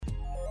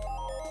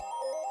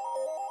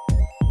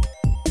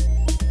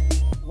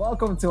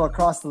Welcome to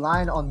Across the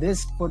Line. On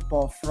this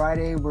Football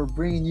Friday, we're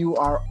bringing you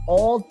our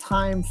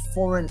all-time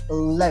foreign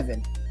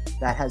 11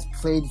 that has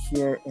played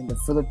here in the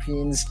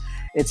Philippines.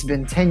 It's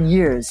been 10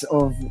 years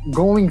of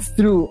going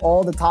through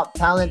all the top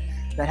talent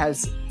that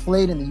has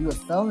played in the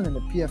UFL and in the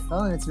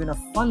PFL, and it's been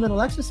a fun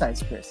little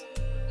exercise, Chris.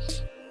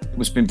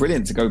 It's been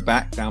brilliant to go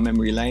back down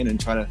memory lane and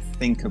try to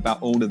think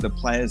about all of the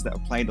players that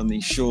have played on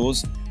these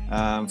shores,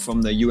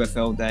 from the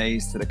UFL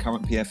days to the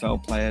current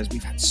PFL players.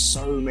 We've had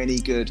so many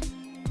good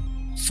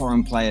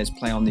foreign players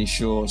play on these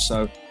shores.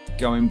 So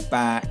going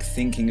back,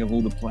 thinking of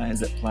all the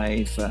players that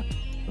played for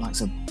the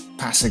likes of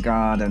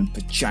Pasagad and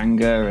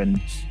Pachanga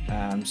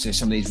and so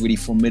some of these really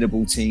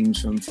formidable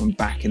teams from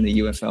back in the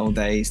UFL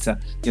days to,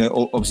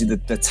 obviously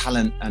the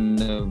talent and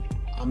the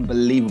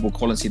unbelievable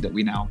quality that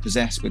we now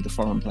possess with the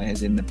foreign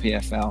players in the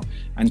PFL,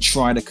 and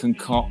try to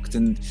concoct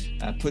and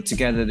put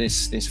together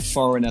this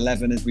foreign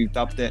 11, as we've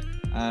dubbed it.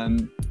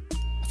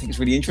 I think it's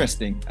really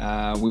interesting.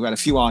 We've had a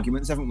few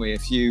arguments, haven't we? A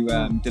few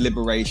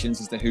deliberations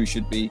as to who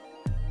should be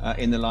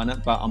in the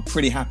lineup, but I'm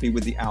pretty happy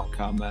with the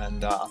outcome,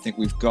 and I think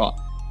we've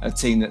got a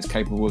team that's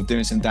capable of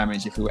doing some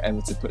damage if we were ever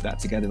to put that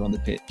together on the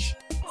pitch.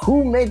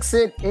 Who makes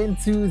it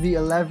into the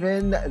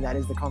 11? That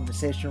is the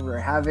conversation we're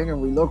having, and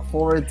we look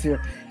forward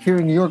to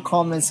hearing your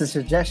comments and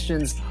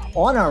suggestions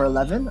on our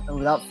 11. And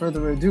without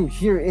further ado,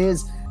 here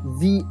is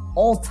the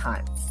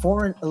all-time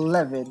foreign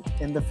 11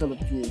 in the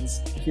Philippines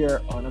here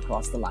on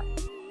Across the Line.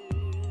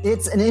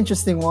 It's an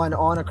interesting one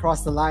on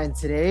Across the Line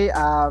today.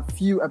 Quite a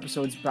few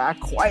episodes back,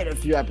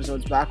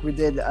 we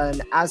did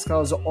an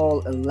ASCAO's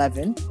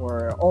All-11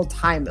 or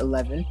All-Time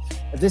 11.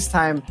 This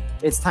time,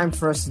 it's time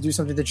for us to do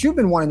something that you've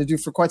been wanting to do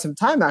for quite some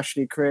time,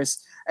 actually, Chris.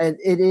 And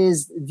it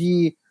is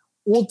the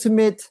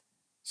ultimate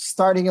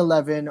starting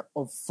 11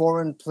 of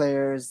foreign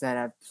players that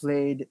have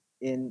played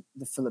in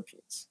the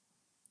Philippines.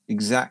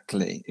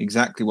 Exactly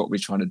what we're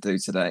trying to do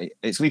today.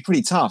 It's going to be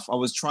pretty tough. I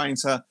was trying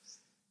to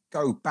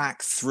go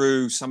back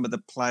through some of the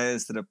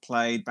players that have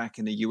played back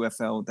in the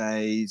UFL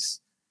days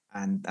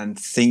and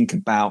think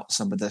about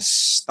some of the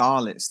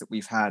starlets that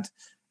we've had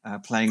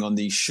playing on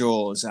these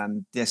shores.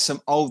 And there's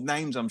some old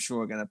names I'm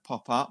sure are going to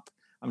pop up.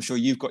 I'm sure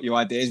you've got your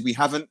ideas. We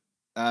haven't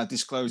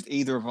disclosed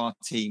either of our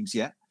teams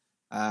yet.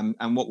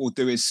 And what we'll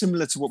do is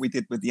similar to what we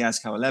did with the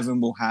ASCAO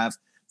 11. We'll have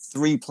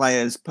 3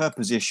 players per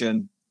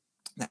position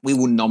that we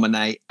will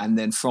nominate, and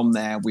then from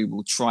there we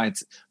will try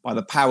to, by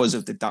the powers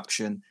of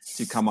deduction,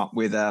 to come up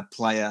with a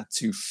player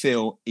to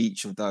fill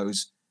each of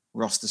those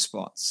roster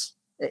spots.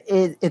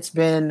 It's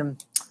been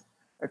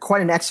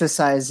quite an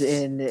exercise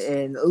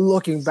in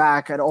looking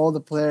back at all the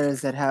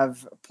players that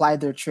have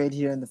applied their trade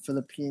here in the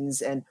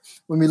Philippines. And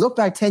when we look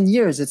back 10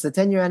 years, it's the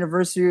 10-year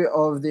anniversary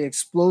of the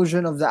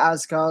explosion of the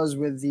ASCAOs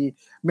with the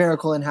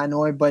Miracle in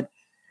Hanoi, but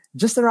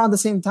just around the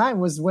same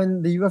time was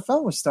when the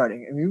UFL was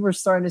starting. And we were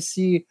starting to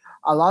see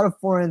a lot of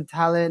foreign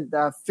talent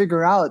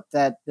figure out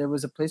that there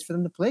was a place for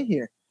them to play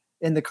here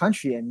in the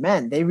country. And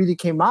man, they really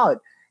came out.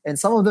 And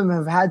some of them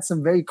have had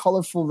some very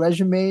colorful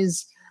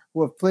resumes,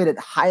 who have played at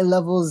high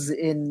levels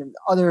in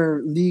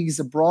other leagues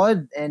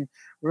abroad. And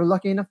we're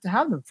lucky enough to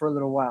have them for a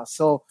little while.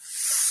 So,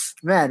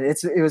 man, it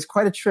was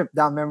quite a trip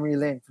down memory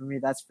lane for me,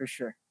 that's for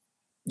sure.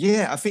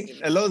 Yeah, I think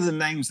a lot of the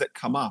names that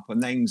come up are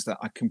names that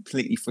I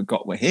completely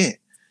forgot were here.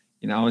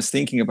 I was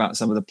thinking about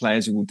some of the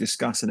players who we'll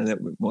discuss in a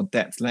little bit more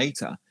depth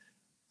later.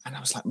 And I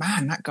was like,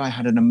 man, that guy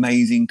had an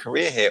amazing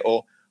career here.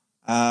 Or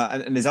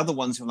and there's other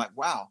ones who are like,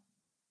 wow,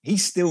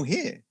 he's still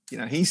here.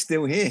 He's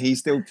still here. He's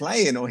still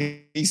playing, or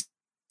he's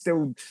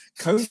still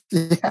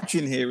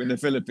coaching here in the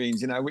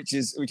Philippines, which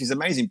is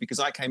amazing, because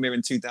I came here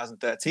in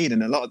 2013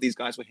 and a lot of these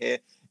guys were here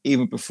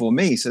even before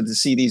me. So to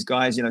see these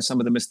guys, some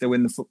of them are still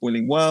in the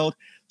footballing world.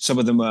 Some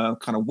of them are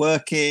kind of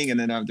working and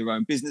then have their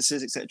own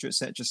businesses, et cetera, et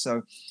cetera.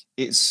 So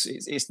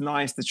it's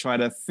nice to try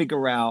to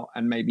figure out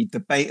and maybe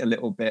debate a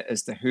little bit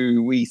as to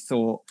who we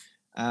thought,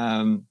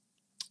 the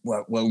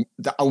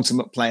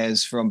ultimate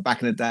players from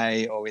back in the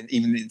day or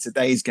even in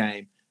today's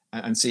game,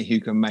 and see who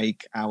can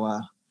make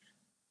our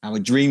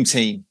dream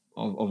team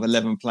of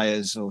 11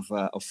 players of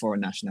foreign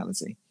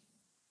nationality.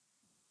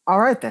 All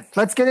right, then.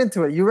 Let's get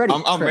into it. You ready?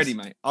 I'm ready,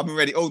 mate. I've been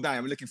ready all day.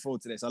 I'm looking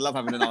forward to this. I love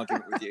having an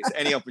argument with you. So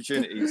any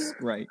opportunity is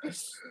great.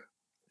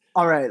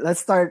 All right, let's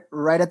start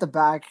right at the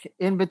back.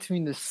 In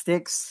between the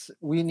sticks,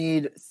 we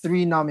need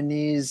 3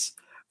 nominees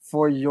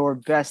for your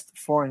best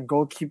foreign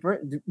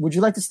goalkeeper. Would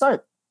you like to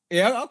start?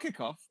 Yeah, I'll kick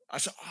off.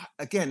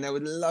 Again, there were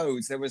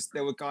loads. There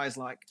were guys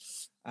like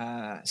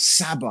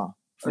Saba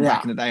from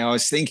back in the day. I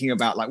was thinking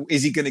about, like,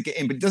 is he going to get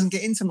in? But he doesn't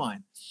get into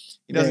mine.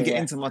 He doesn't get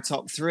into my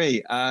top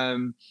 3.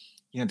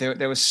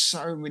 There were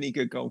so many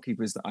good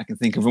goalkeepers that I can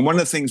think of. And one of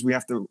the things we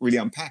have to really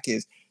unpack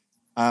is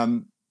a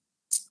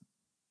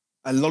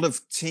lot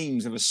of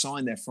teams have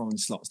assigned their foreign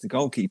slots to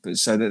goalkeepers,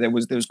 so that there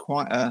was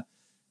quite a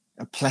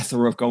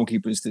plethora of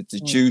goalkeepers to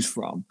choose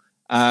from.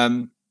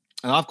 And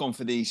I've gone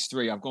for these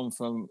 3. I've gone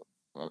from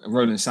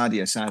Roland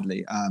Sadia,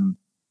 sadly,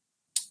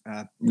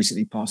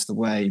 recently passed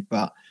away,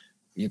 but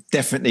he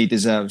definitely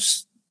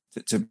deserves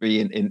to be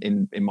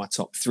in my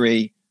top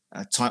 3.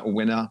 Title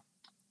winner.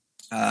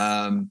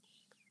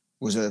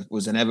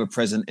 was an ever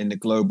present in the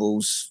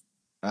Globals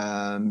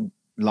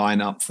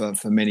lineup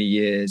for many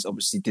years.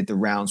 Obviously, did the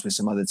rounds with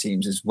some other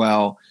teams as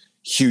well.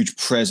 Huge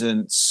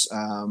presence,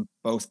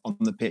 both on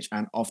the pitch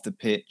and off the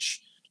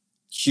pitch.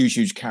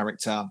 Huge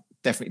character.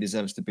 Definitely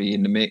deserves to be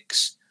in the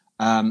mix.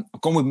 I've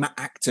gone with Matt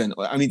Acton.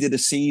 I only did a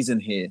season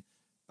here,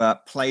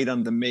 but played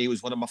under me.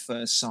 Was one of my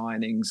first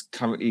signings.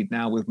 Currently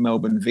now with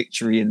Melbourne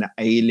Victory in the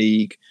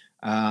A-League.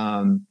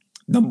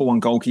 Number one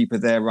goalkeeper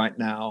there right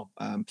now,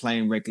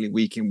 playing regularly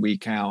week in,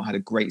 week out. Had a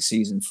great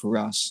season for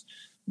us.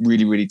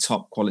 Really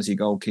top quality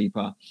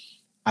goalkeeper.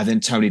 And then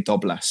Tony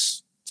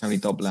Doblas. Tony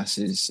Doblas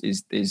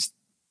is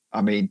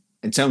I mean,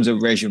 in terms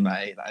of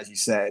resume, as you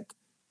said,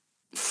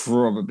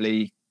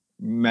 probably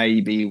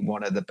maybe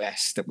one of the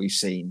best that we've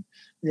seen.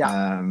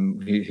 Yeah.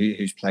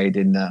 Who's played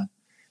in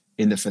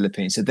the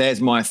Philippines. So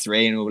there's my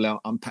three, and we'll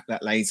unpack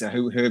that later.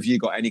 Who have you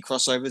got? Any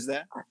crossovers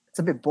there? It's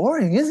a bit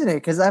boring, isn't it?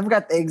 Because I've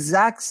got the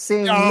exact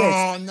same list.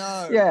 Oh,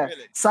 no. Yeah.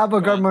 Really? Sabo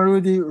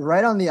Garmarudi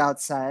right on the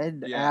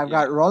outside. Yeah, and I've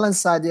got Roland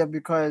Sadia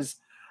because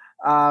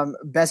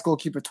best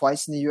goalkeeper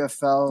twice in the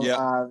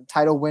UFL,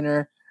 title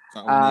winner.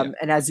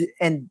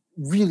 And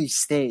really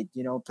stayed,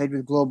 played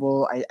with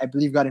Global. I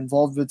believe got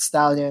involved with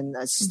Stallion,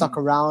 stuck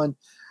around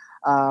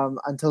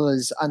until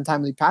his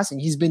untimely passing.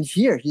 He's been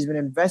here. He's been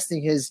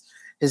investing his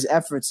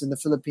efforts in the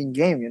Philippine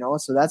game,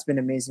 so that's been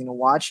amazing to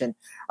watch, and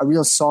a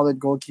real solid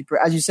goalkeeper.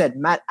 As you said,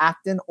 Matt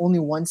Acton, only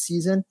one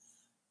season,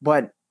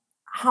 but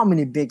how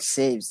many big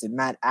saves did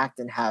Matt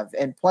Acton have?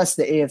 And plus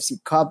the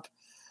AFC Cup,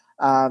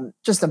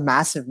 just a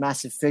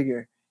massive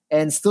figure,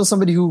 and still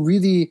somebody who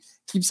really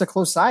keeps a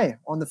close eye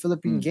on the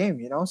Philippine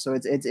game, so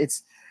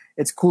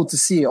it's cool to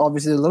see.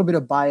 Obviously a little bit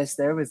of bias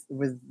there with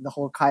the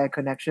whole Kaya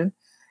connection.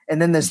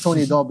 And then there's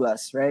Tony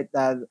Doblas, right?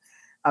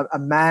 A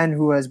man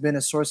who has been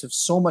a source of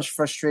so much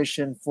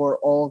frustration for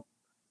all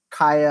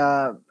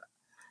Kaya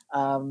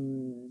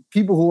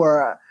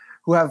people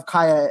who have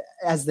Kaya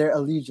as their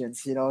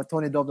allegiance.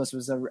 Tony Doblas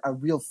was a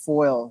real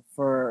foil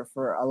for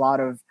a lot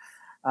of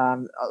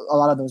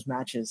those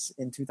matches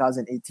in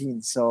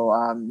 2018. So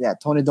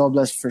Tony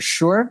Doblas for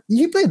sure.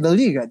 He played La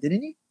Liga,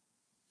 didn't he?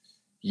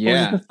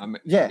 Yeah,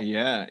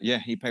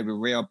 He played with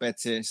Real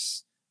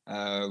Betis,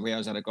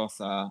 Real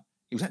Zaragoza.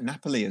 He was at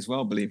Napoli as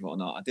well, believe it or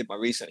not. I did my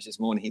research this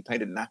morning. He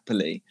played at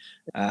Napoli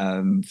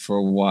for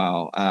a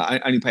while.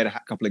 I only played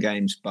a couple of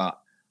games, but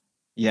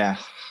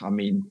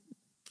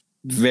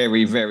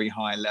very, very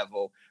high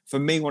level. For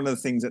me, one of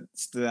the things that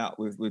stood out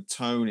with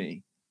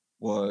Tony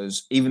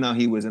was, even though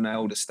he was an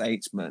elder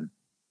statesman,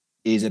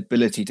 his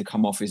ability to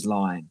come off his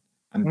line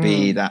and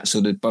be that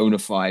sort of bona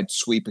fide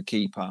sweeper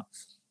keeper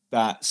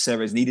that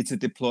Ceres needed to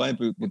deploy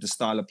with the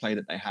style of play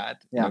that they had.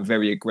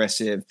 Very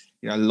aggressive,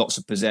 lots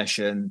of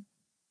possession.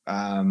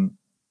 So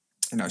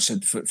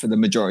for the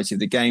majority of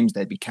the games,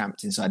 they'd be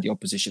camped inside the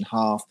opposition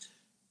half.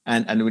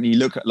 And when you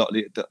look at a lot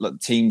of the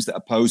teams that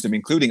opposed them,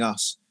 including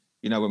us,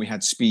 when we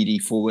had speedy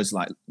forwards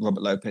like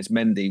Robert Lopez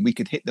Mendy, we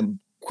could hit them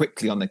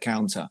quickly on the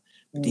counter.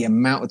 But the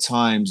amount of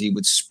times he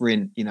would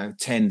sprint,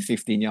 10,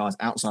 15 yards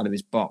outside of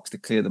his box to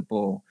clear the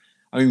ball.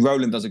 I mean,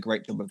 Roland does a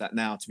great job of that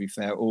now, to be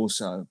fair,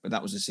 also. But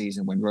that was a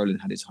season when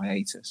Roland had his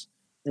hiatus.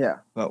 Yeah.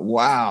 But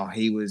wow,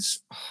 he was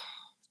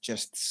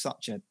just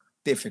such a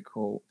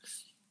difficult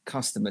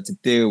customer to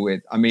deal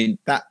with. I mean,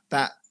 that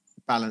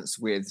balanced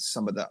with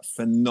some of the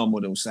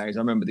phenomenal saves. I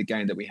remember the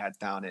game that we had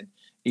down in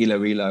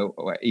Iloilo,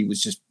 where he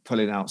was just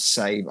pulling out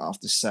save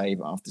after save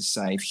after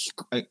save.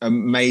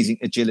 Amazing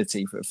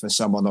agility for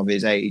someone of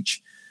his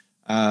age.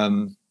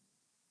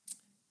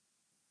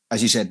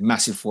 As you said,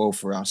 massive foil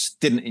for us.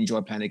 Didn't enjoy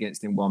playing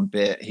against him one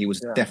bit. He was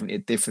definitely a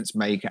difference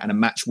maker and a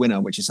match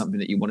winner, which is something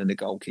that you want in a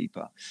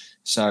goalkeeper.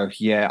 So,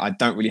 I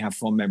don't really have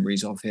fond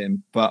memories of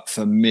him. But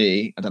for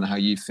me, I don't know how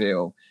you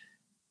feel,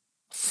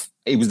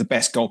 he was the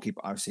best goalkeeper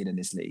I've seen in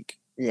this league.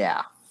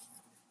 Yeah,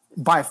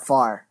 by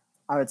far,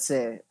 I would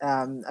say.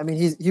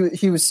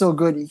 He was so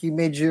good. He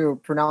made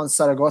you pronounce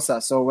Zaragoza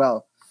so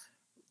well.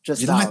 You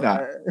like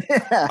that?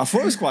 Yeah. I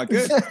thought it was quite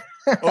good.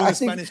 All the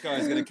Spanish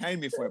guys are going to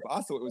cane me for it, but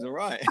I thought it was all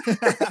right.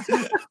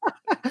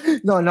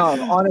 No.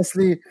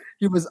 Honestly,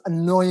 he was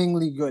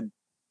annoyingly good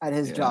at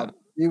his job.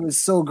 He was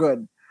so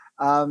good.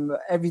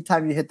 Every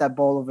time you hit that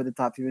ball over the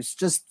top,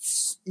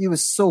 he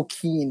was so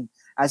keen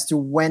as to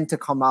when to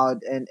come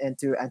out and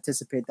to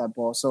anticipate that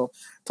ball. So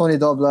Tony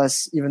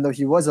Doblas, even though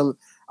he was a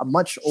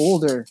much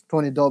older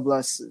Tony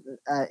Doblas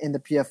in the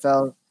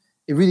PFL,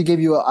 it really gave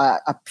you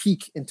a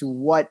peek into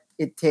what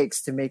it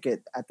takes to make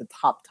it at the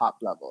top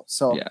level.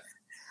 So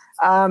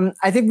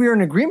I think we were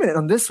in agreement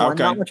on this one.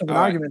 Okay. Not much of an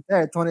argument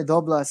there. Tony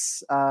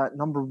Doblas,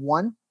 number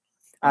one,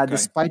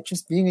 despite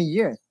just being a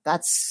year.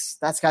 That's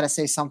got to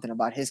say something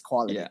about his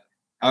quality. Yeah.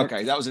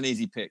 Okay, that was an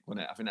easy pick,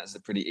 wasn't it? I think that's a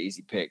pretty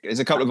easy pick. There's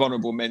a couple of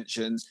honourable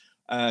mentions.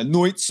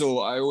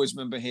 Neutzel, I always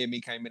remember him.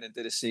 He came in and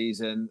did a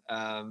season.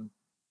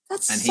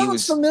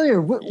 Sounds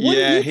familiar.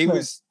 He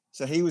was.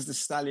 So he was the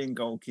Stallion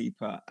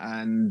goalkeeper,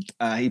 and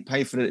he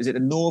played for the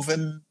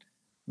Northern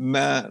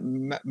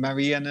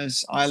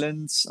Marianas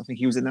Islands. I think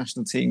he was the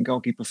national team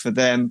goalkeeper for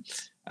them.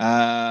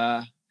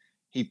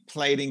 He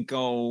played in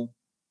goal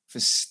for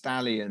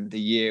Stallion the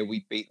year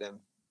we beat them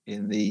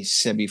in the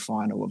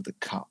semi-final of the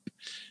Cup.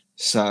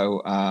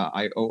 So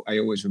I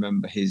always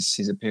remember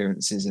his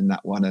appearances in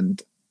that one,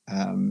 and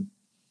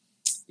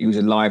he was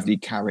a lively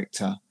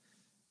character.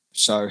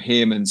 So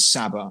him and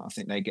Saba, I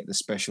think they get the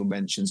special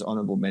mentions,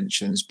 honourable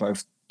mentions,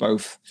 both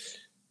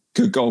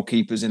good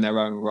goalkeepers in their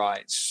own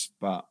rights,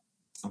 but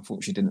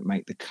unfortunately didn't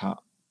make the cut.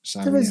 So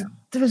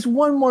there was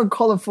one more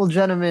colourful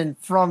gentleman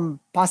from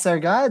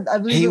Pasargad. I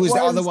believe he was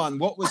the other one.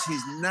 What was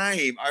his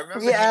name? I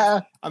remember. Yeah,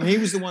 he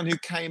was the one who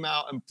came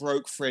out and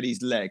broke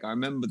Freddie's leg. I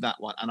remember that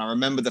one, and I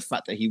remember the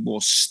fact that he wore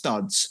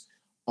studs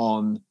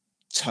on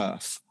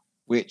turf,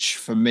 which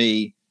for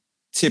me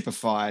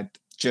typified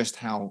just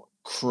how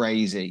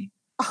crazy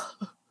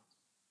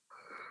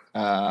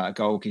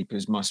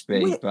goalkeepers must be.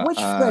 Which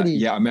Freddie?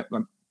 Yeah, I met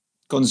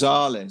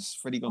Gonzalez,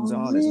 Freddie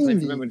Gonzalez. Oh, really? I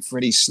don't remember when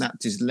Freddie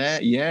snapped his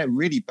leg. Yeah,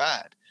 really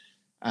bad.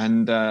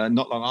 And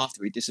not long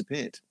after, he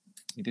disappeared.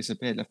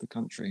 Left the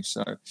country.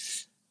 So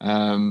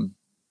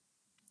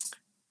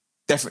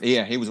definitely,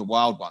 yeah, he was a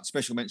wild one.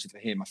 Special mention for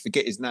him. I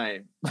forget his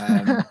name.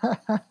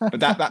 But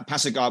that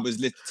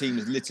Pasargad team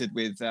was littered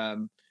with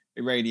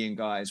Iranian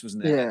guys,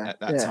 wasn't it? At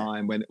that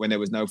time when there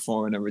was no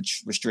foreigner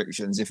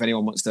restrictions. If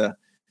anyone wants to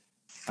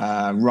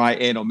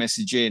write in or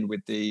message in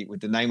with the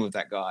name of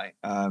that guy,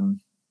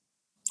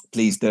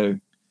 please do.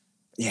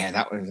 Yeah,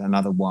 that was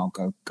another wild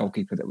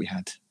goalkeeper that we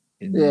had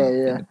in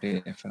the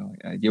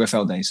PFL,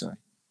 UFL days. Sorry.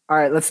 All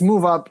right, let's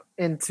move up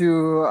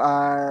into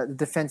the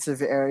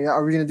defensive area.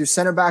 Are we going to do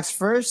center backs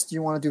first? Do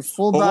you want to do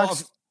full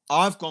backs?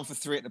 I've gone for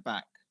 3 at the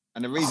back.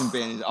 And the reason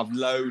being is I've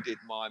loaded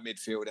my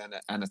midfield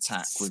and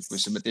attack with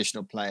some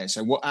additional players.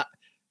 So what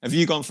have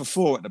you gone for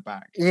 4 at the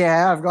back?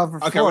 Yeah, I've gone for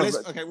 4.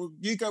 Well,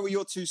 you go with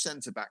your 2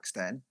 centre backs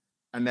then,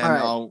 and then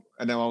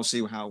I'll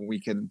see how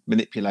we can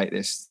manipulate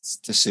this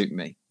to suit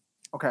me.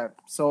 Okay,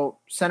 so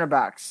center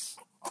backs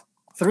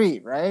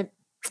 3, right?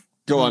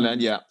 Go on then.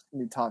 Yeah, it's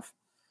gonna be tough.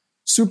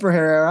 Super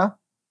Herrera.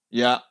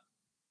 Yeah.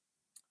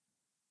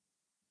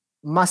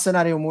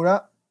 Masanari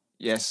Omura.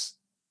 Yes.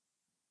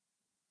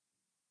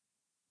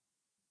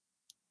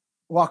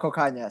 Wako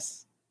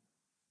Kanyas.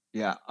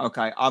 Yeah.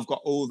 Okay. I've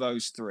got all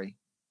those 3.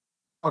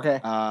 Okay.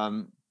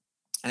 And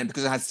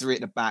because I had 3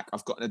 at the back,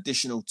 I've got an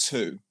additional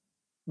 2.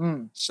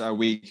 So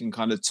we can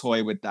kind of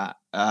toy with that.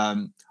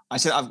 I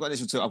said I've got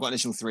additional 2. I've got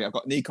additional 3. I've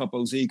got Nico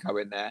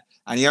Bolzico in there,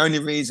 and the only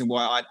reason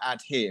why I'd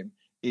add him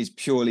is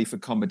purely for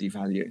comedy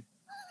value.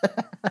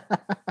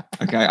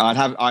 Okay,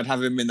 I'd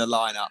have him in the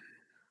lineup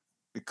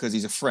because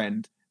he's a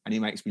friend and he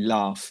makes me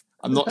laugh.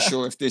 I'm not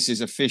sure if this is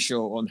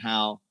official on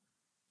how,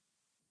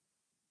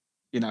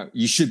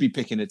 you should be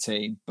picking a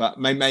team, but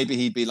maybe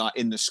he'd be like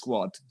in the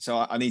squad.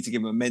 So I need to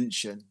give him a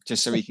mention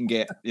just so he can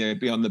get,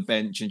 be on the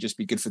bench and just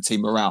be good for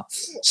team morale.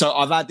 So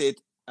I've added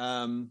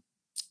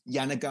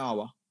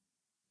Yanagawa.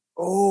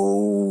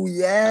 Oh,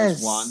 yes.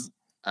 As one.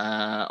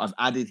 I've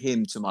added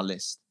him to my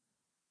list.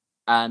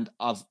 And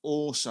I've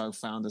also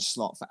found a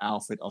slot for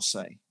Alfred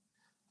Osei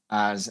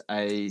as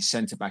a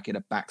centre-back in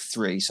a back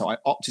 3. So I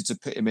opted to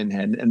put him in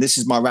here. And this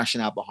is my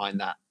rationale behind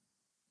that.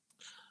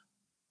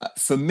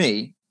 For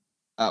me,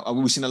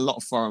 we've seen a lot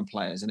of foreign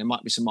players, and there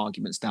might be some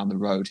arguments down the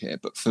road here.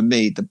 But for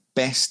me, the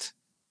best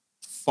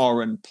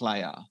foreign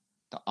player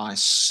that I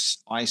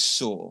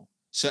saw,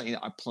 certainly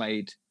that I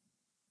played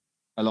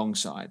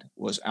alongside,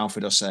 was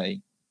Alfred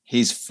Osei,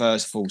 his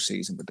first full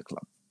season with the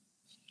club.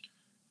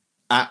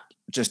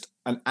 Just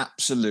an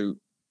absolute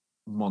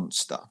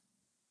monster.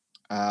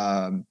 We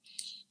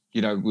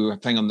were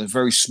playing on the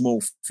very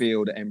small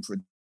field at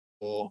Emperor,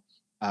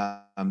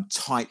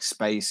 tight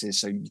spaces,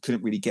 so you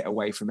couldn't really get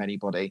away from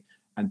anybody.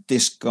 And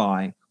this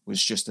guy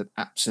was just an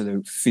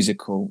absolute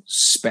physical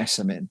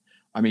specimen.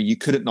 I mean, you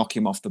couldn't knock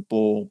him off the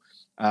ball.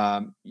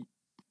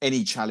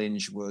 Any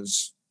challenge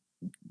was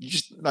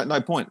just no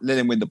point. Let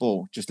him win the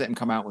ball. Just let him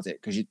come out with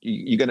it, because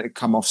you're going to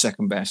come off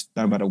second best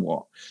no matter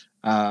what.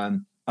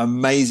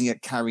 Amazing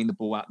at carrying the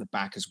ball out the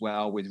back as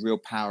well, with real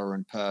power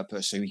and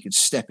purpose. So he could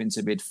step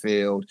into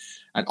midfield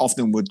and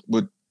often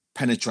would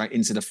penetrate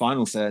into the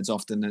final thirds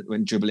often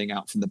when dribbling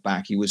out from the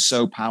back. He was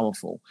so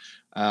powerful.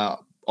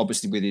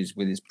 Obviously with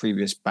his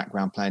previous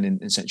background playing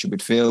in central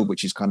midfield,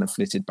 which he's kind of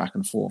flitted back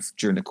and forth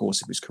during the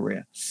course of his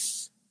career.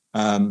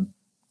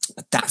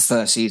 That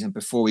first season,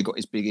 before he got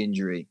his big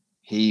injury,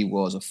 he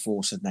was a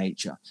force of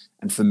nature.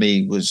 And for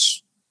me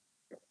was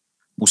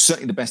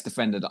certainly the best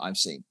defender that I've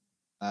seen.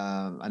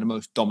 And the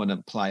most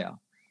dominant player,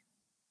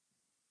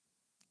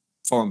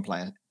 foreign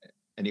player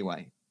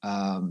anyway,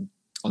 on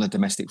the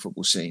domestic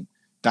football scene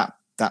that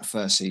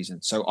first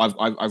season. So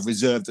I've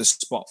reserved a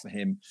spot for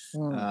him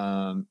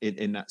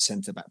in that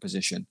centre back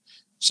position.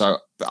 So,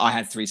 but I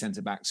had 3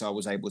 centre backs, so I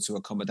was able to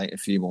accommodate a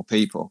few more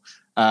people.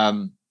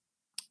 It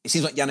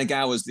seems like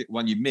Yanagawa was the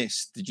one you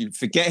missed. Did you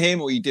forget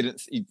him, or you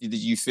didn't? Did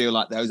you feel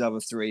like those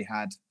other 3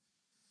 had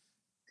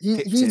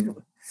picked him?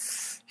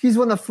 He's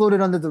one that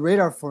floated under the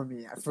radar for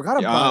me. I forgot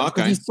about him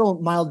because he's so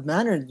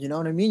mild-mannered, you know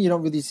what I mean? You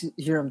don't really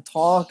hear him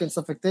talk and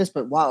stuff like this,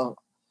 but wow,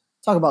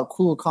 talk about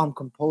cool, calm,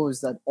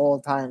 composed at all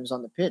times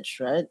on the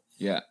pitch, right?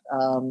 Yeah.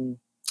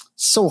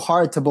 so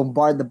hard to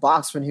bombard the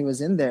box when he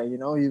was in there. You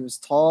know, he was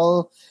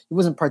tall. He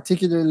wasn't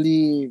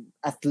particularly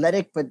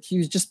athletic, but he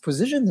was just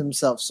positioned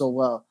himself so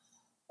well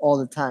all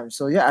the time.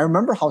 So yeah, I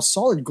remember how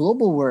solid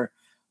Global were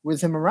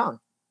with him around.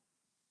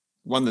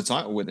 Won the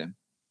title with him.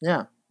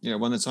 Yeah.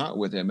 Won the title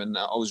with him. And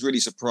I was really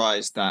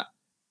surprised that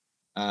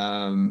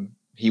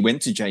he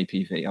went to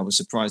JPV. I was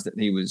surprised that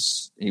he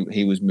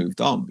was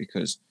moved on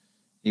because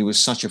he was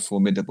such a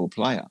formidable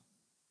player.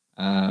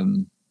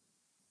 And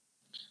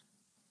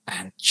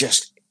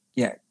just,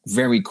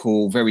 very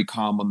cool, very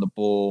calm on the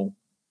ball.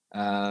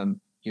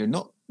 You're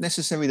not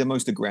necessarily the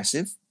most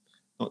aggressive,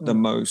 not the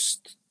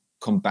most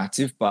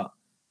combative, but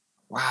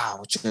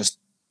wow, just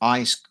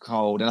ice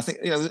cold. And I think,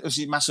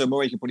 obviously Masa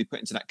Amori can probably put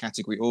into that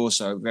category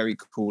also. Very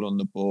cool on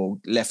the ball,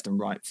 left and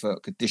right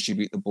foot, could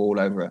distribute the ball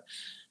over a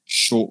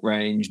short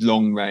range,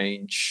 long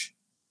range.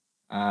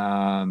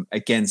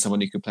 Again, someone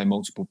who could play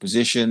multiple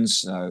positions.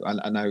 So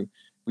I know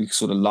we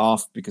sort of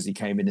laughed because he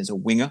came in as a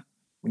winger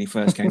when he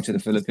first came to the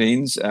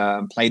Philippines.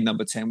 Played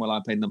number 10 while I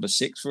played number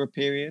 6 for a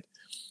period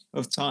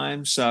of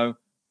time. So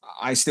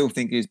I still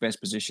think his best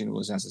position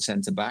was as a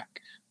centre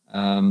back.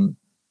 And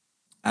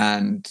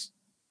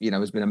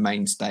has been a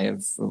mainstay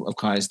of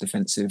Kai's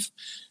defensive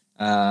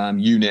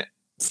unit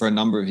for a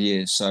number of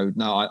years. So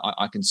no,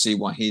 I can see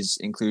why his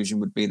inclusion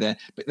would be there.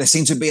 But there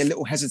seemed to be a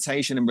little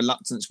hesitation and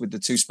reluctance with the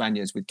two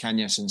Spaniards, with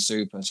Cañas and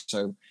Super.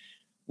 So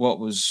what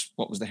was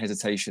the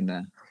hesitation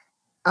there?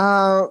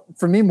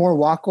 For me, more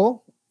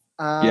Waco.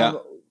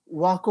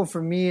 Waco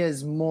for me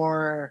is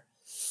more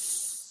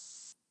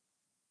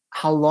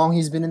how long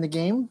he's been in the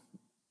game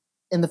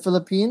in the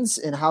Philippines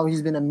and how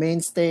he's been a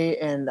mainstay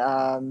and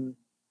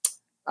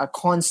a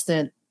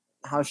constant,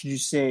 how should you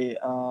say,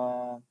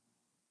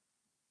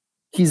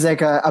 he's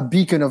like a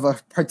beacon of a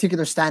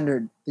particular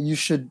standard that you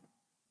should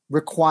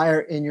require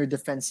in your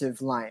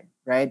defensive line,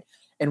 right?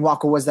 And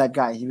Waco was that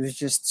guy. He was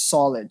just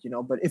solid,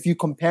 But if you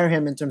compare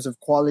him in terms of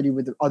quality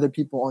with the other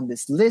people on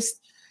this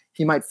list,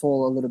 he might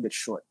fall a little bit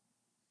short.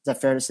 Is that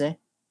fair to say?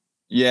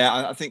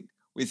 Yeah, I think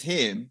with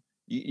him,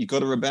 you got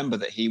to remember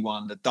that he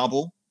won the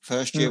double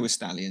first year with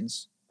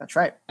Stallions. That's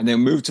right. And then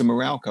moved to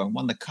Meralco and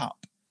won the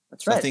cup.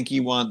 That's right. I think he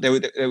won.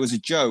 There was a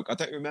joke. I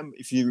don't remember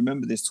if you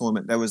remember this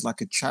tournament. There was like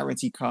a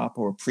charity cup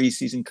or a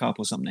preseason cup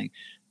or something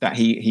that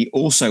he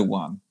also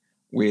won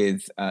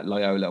with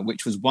Loyola,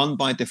 which was won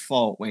by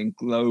default when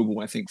Global,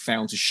 I think,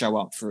 failed to show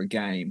up for a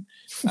game.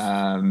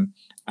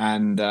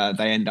 And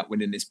they end up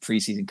winning this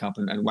preseason cup.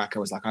 And Waco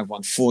was like, I've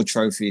won 4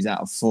 trophies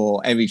out of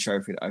 4. Every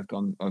trophy that I've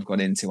gone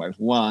into, I've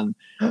won.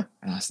 And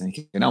I was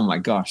thinking, oh my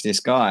gosh, this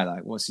guy,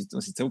 like, what's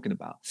he talking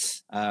about?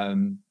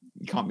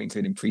 You can't be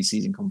including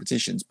preseason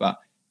competitions, but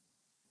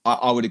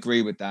I would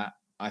agree with that.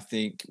 I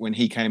think when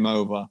he came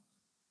over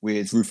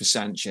with Rufus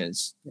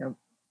Sanchez,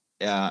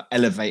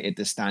 elevated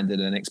the standard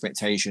and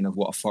expectation of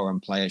what a foreign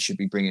player should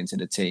be bringing to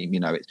the team.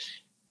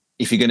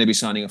 If you're going to be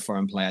signing a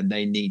foreign player,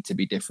 they need to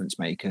be difference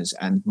makers.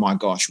 And my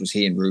gosh, was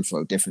he and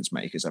Rufo difference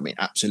makers? I mean,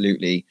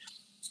 absolutely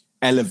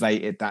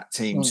elevated that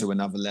team to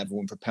another level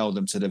and propelled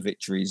them to the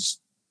victories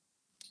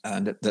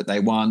that they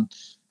won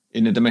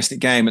in the domestic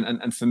game.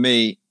 And for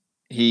me,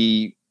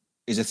 he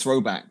is a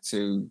throwback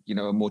to,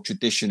 a more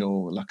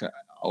traditional, like a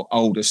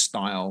older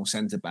style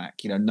centre-back,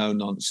 no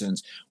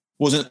nonsense.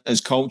 Wasn't as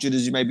cultured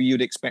as maybe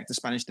you'd expect a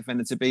Spanish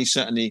defender to be.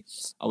 Certainly,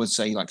 I would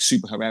say like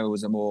Super Herrera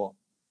was a more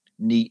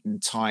neat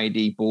and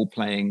tidy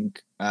ball-playing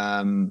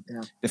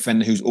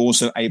defender who's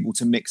also able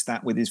to mix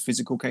that with his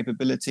physical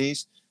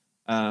capabilities.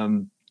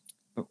 But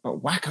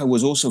Waco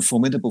was also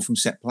formidable from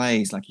set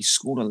plays. Like he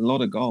scored a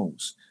lot of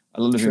goals,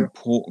 a lot of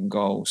important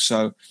goals.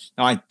 So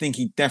I think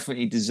he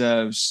definitely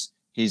deserves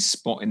his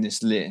spot in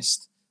this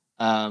list.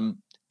 And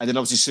then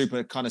obviously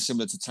Super, kind of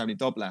similar to Tony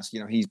Doblas.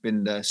 He's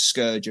been the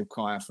scourge of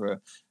Kaya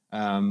for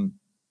a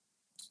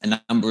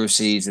number of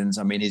seasons.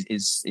 I mean,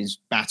 his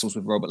battles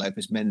with Robert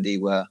Lopez Mendy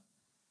were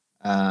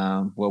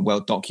well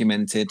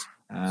documented.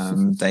 I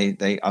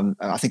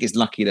think it's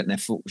lucky that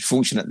they're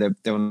fortunate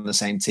they're on the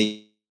same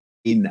team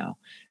now.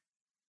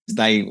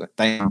 They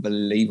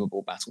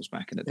unbelievable battles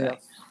back in the day.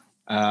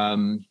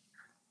 Yeah.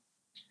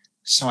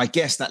 So I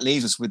guess that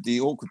leaves us with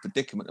the awkward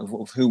predicament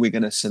of who we're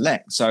going to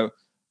select. So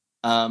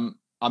I'm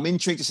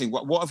intrigued to see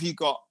what have you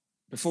got.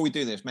 Before we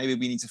do this, maybe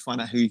we need to find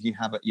out who you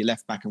have at your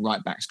left back and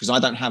right backs, because I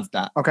don't have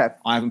that. Okay.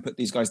 I haven't put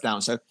these guys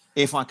down. So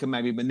if I can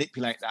maybe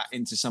manipulate that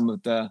into some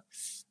of the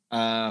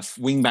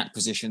wing back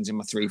positions in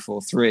my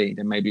 3-4-3,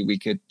 then maybe we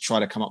could try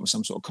to come up with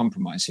some sort of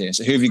compromise here.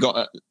 So who have you got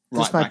at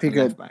right back and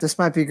left back? This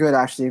might be good,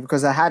 actually,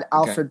 because I had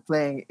Alfred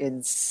playing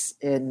in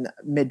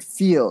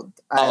midfield.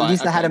 At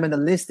least I had him in the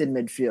list in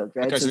midfield,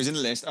 right? Okay, so he's in the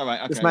list. All right.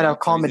 Okay, this might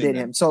accommodate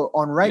him. So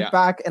on right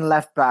back and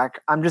left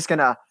back, I'm just going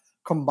to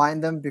combine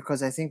them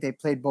because I think they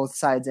played both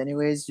sides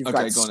anyways. You've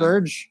got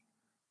Serge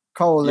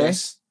Kaole,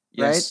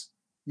 right?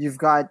 You've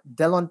got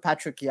Delon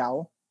Patrick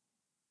Yao,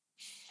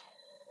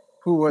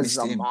 who was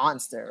a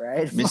monster,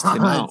 right? Missed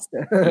him out.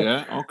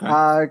 Yeah,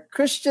 okay.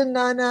 Christian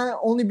Nana,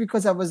 only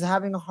because I was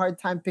having a hard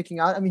time picking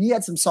out. I mean, he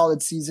had some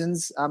solid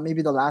seasons,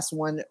 maybe the last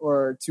one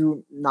or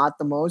two, not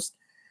the most.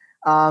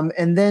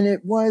 And then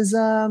it was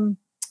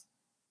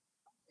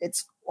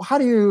it's how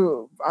do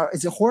you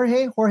is it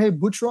Jorge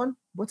Buttron?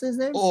 What's his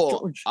name? Or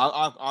George.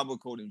 I would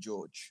call him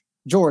George.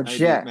 George,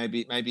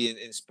 maybe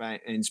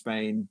in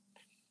Spain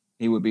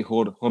he would be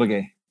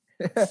Jorge.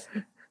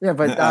 Yeah,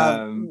 but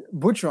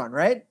Buttron,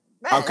 right?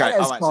 Man, okay,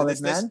 all right.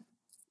 So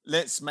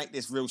let's make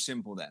this real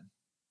simple then.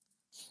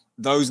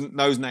 Those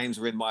names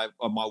are in my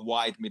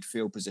wide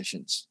midfield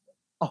positions.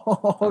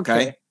 Oh,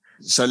 okay.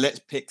 So let's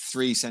pick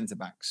 3 centre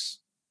backs.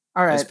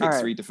 All right. Let's pick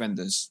 3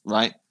 defenders,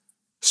 right?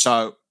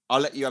 So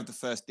I'll let you have the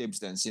first dibs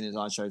then, seeing as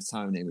I chose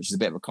Tony, which is a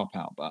bit of a cop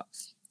out. But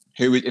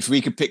if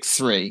we could pick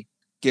 3,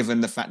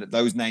 given the fact that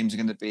those names are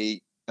going to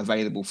be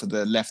available for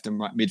the left and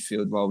right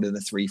midfield role in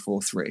the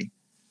 3-4-3,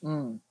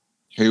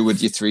 who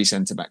would your 3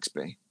 centre backs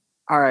be?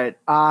 All right.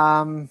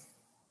 Are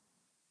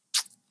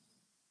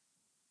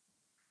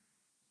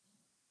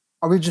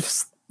we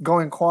just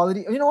going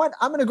quality? You know what?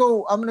 I'm gonna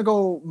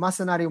go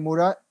Masanari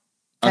Omura.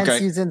 10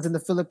 seasons in the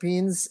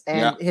Philippines,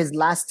 and his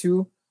last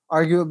 2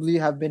 arguably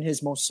have been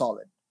his most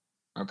solid.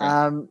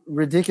 Okay.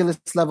 Ridiculous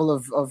level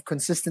of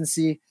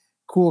consistency,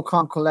 cool,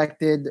 calm,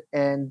 collected,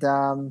 and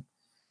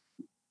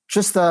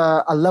just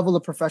a level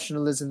of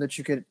professionalism that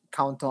you could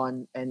count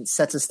on and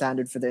sets a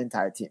standard for the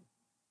entire team.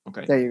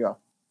 Okay. There you go.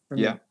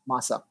 From me,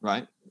 Masa.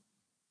 Right.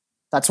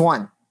 That's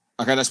 1.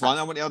 Okay, that's 1.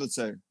 I want the other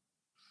 2.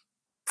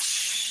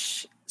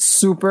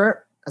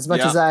 Super. As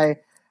much as I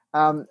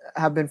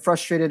have been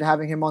frustrated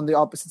having him on the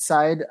opposite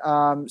side,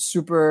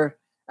 super,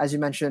 as you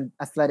mentioned,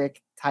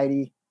 athletic,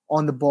 tidy,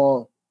 on the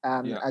ball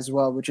as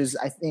well, which is,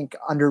 I think,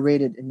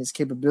 underrated in his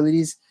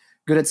capabilities.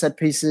 Good at set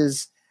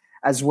pieces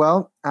as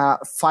well.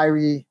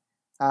 Fiery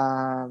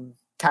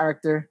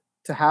character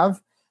to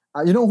have.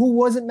 You know who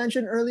wasn't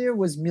mentioned earlier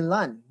was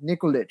Milan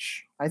Nikolic.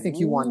 I think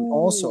he won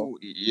also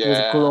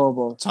with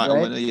global title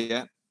right?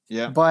 winner.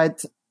 Yeah.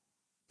 But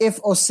if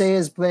Osei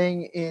is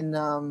playing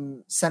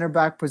in center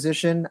back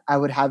position, I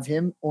would have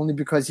him only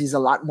because he's a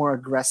lot more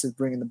aggressive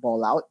bringing the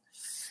ball out.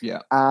 Yeah.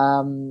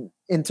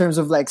 In terms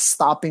of like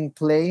stopping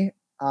play,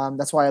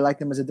 that's why I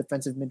liked him as a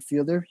defensive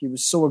midfielder. He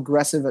was so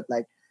aggressive at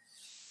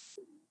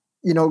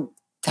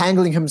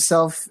tangling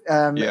himself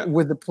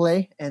with the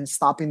play and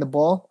stopping the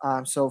ball.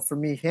 So for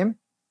me,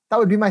 that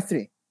would be my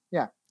 3.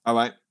 Yeah. All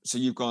right. So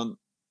you've gone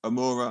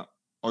Omura,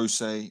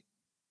 Osei,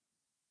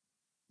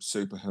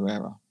 Super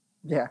Herrera.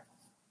 Yeah.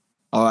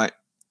 All right.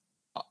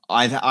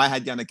 I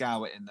had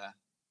Yanagawa in there.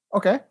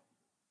 Okay.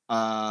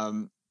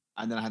 And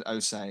then I had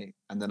Osei,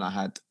 and then I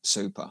had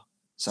Super.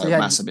 So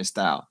Massa missed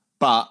out.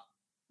 But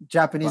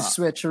Japanese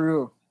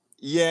switcheroo.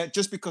 Yeah,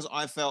 just because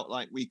I felt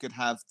like we could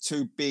have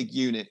 2 big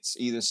units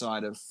either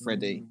side of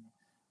Freddie,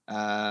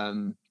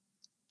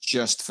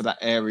 just for that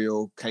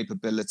aerial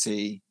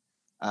capability.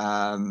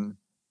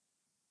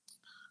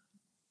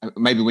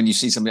 Maybe when you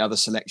see some of the other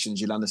selections,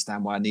 you'll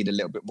understand why I need a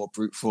little bit more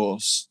brute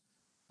force.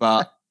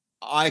 But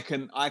I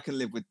can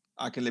live with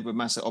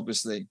Massa,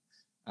 obviously,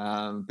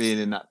 being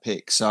in that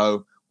pick.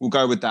 So we'll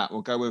go with that.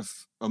 We'll go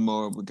with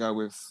Omura. We'll go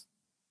with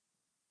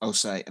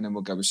Osei, and then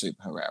we'll go with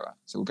Super Herrera.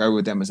 So we'll go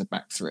with them as a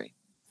back 3.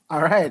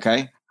 All right.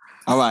 Okay.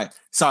 All right.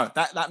 So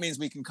that means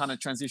we can kind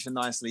of transition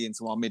nicely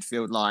into our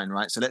midfield line,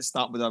 right? So let's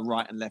start with our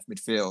right and left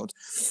midfield.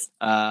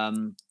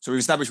 So we've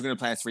established we're going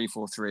to play a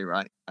 3-4-3,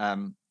 right?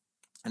 And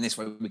this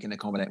way we can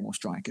accommodate more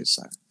strikers.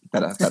 So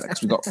better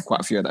because we've got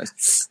quite a few of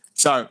those.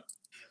 So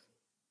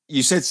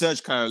you said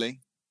Serge Kaoli,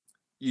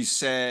 you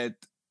said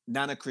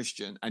Nana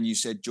Christian, and you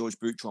said George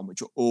Buttron,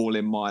 which are all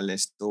in my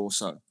list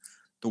also.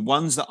 The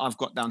ones that I've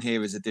got down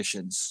here as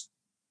additions: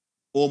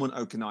 Orman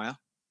Okanaya.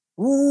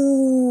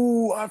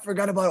 Ooh, I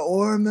forgot about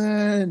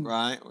Orman.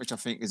 Right, which I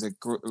think is a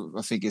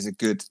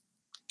good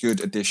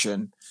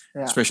addition,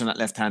 especially on that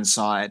left-hand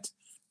side.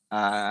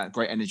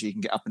 Great energy, can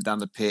get up and down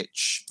the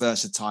pitch,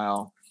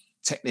 versatile,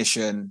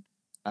 technician,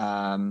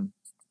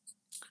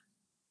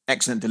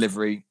 excellent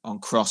delivery on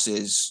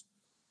crosses.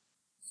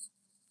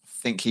 I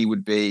think he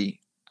would be.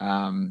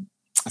 I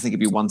think he'd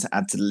be one to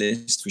add to the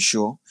list for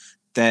sure.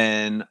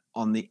 Then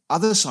on the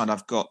other side,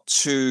 I've got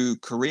 2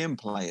 Korean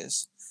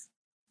players.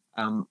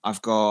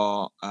 I've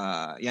got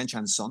Yan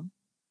Chan Son,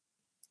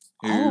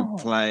 who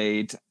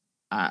played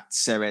at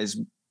Ceres,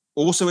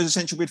 also as a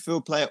central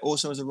midfield player,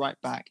 also as a right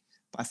back.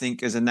 But I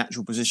think as a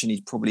natural position,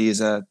 he probably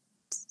is a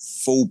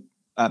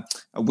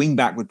wing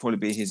back would probably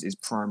be his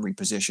primary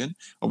position.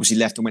 Obviously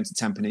left and went to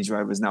Tampines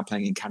Rovers, now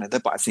playing in Canada.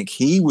 But I think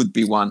he would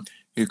be one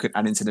who could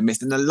add into the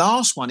mist. And the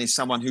last one is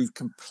someone who's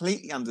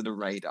completely under the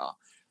radar,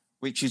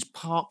 which is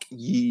Park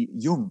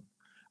Yi-young.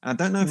 And I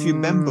don't know if you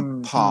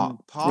remember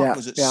Park. Park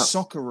was at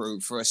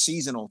Socceroo for a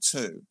season or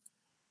 2.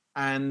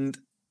 And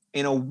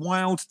in a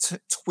wild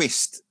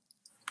twist,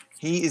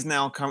 he is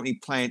now currently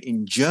playing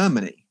in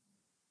Germany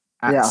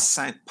at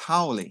St.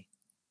 Pauli,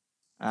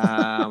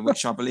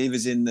 which I believe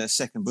is in the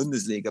 2nd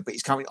Bundesliga, but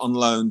he's currently on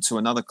loan to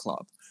another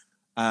club.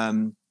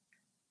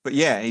 But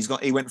yeah,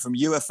 he went from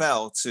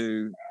UFL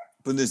to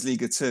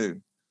Bundesliga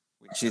 2.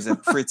 Which is a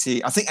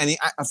pretty, I think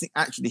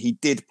actually he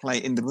did play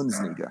in the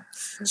Bundesliga,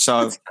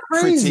 so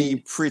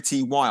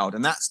pretty wild,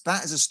 and that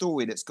is a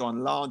story that's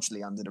gone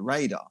largely under the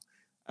radar.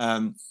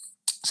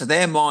 So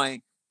they're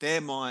my they're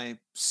my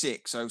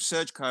six. So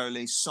Serge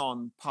Kaoli,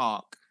 Son,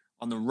 Park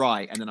on the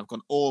right, and then I've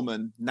got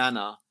Orman,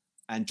 Nana,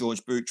 and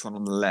George Boutron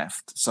on the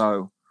left.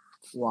 So,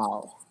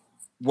 wow.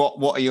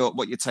 What are your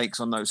takes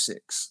on those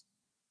six?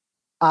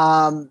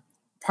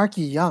 Park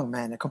Ji-young,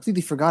 man, I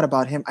completely forgot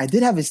about him. I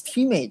did have his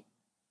teammate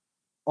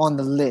on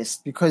the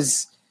list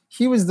because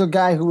he was the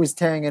guy who was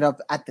tearing it up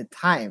at the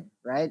time,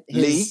 right?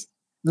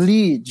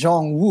 Lee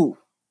Jong-woo.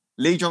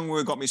 Lee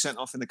Jong-woo got me sent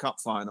off in the cup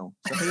final,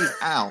 so he's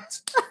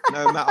out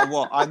no matter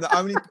what. I'm the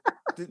only.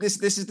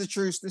 This is the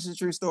true. This is a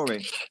true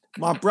story.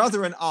 My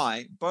brother and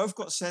I both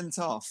got sent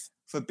off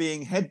for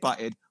being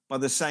headbutted by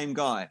the same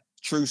guy.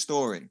 True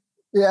story.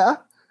 Yeah.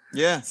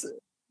 Yeah. So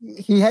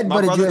he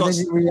headbutted you and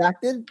then you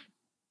reacted?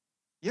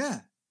 Yeah.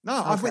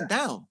 No, okay. I went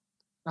down.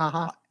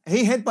 Uh-huh.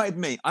 He headbutted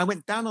me. I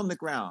went down on the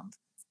ground.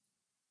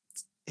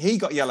 He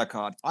got yellow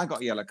card. I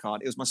got yellow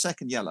card. It was my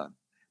second yellow.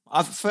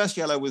 First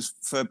yellow was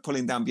for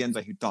pulling down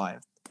Bienve, who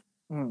dived.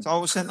 So I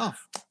was sent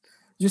off.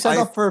 You sent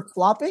off for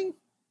flopping?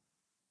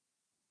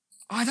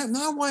 I don't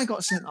know why I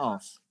got sent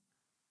off.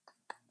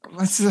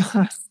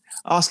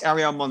 Ask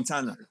Ariel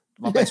Montana,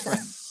 my best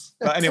friend.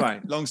 But anyway,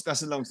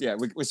 that's a long. Yeah,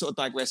 we're sort of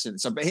digressing.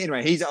 So, but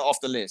anyway, he's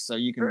off the list, so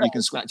you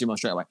can scratch him off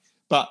straight away.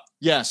 But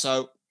yeah,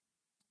 so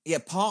yeah,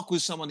 Park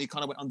was someone who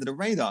kind of went under the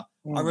radar.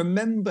 I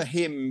remember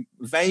him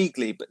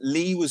vaguely, but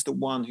Lee was the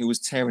one who was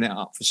tearing it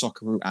up for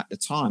Socceroo at the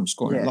time,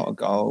 scoring a lot of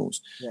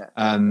goals.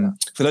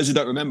 For those who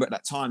don't remember, at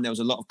that time there was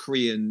a lot of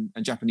Korean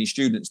and Japanese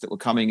students that were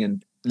coming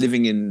and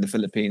living in the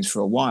Philippines for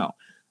a while.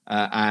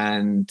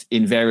 And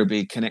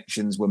invariably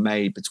connections were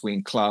made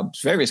between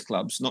various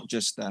clubs, not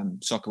just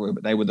Socceroo,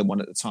 but they were the one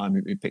at the time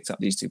who picked up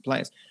these two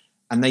players.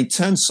 And they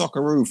turned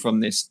Socceroo from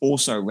this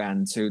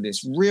also-ran to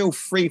this real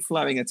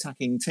free-flowing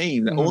attacking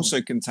team that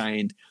also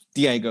contained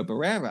Diego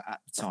Barrera at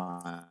the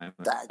time.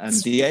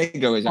 And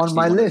Diego is actually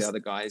one of the other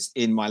guys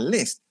in my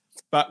list.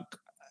 But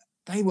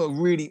they were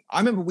really... I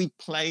remember we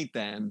played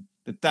them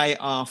the day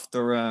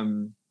after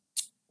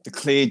the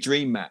Clear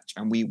Dream match,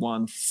 and we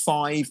won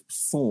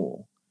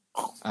 5-4.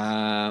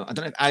 I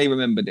don't know if Ali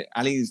remembered it.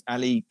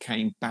 Ali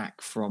came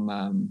back from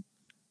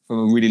a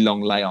really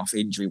long layoff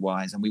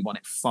injury-wise, and we won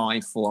it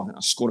 5-4. I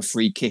scored a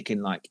free kick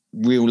in like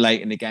real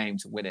late in the game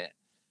to win it.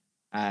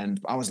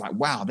 And I was like,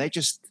 wow, they're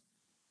just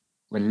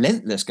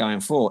relentless going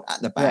forward.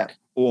 At the back,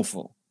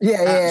 awful.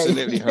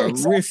 Absolutely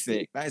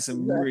horrific. That is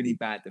some really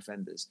bad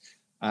defenders.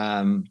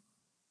 And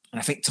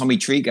I think Tommy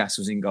Trigas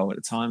was in goal at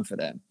the time for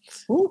them.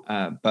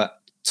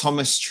 But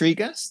Thomas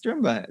Trigas, do you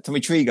remember? Tommy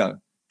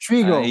Trigo.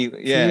 Trigo.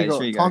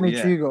 Trigo. Tommy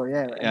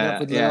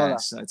Trigo,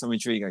 So Tommy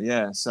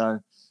Trigo, So,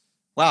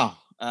 wow.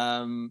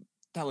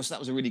 That was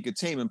a really good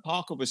team. And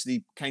Park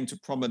obviously came to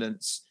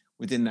prominence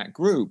within that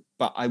group,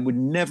 but I would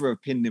never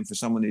have pinned him for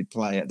someone who'd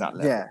play at that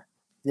level.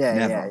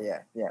 Yeah.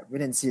 We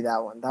didn't see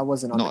that one. That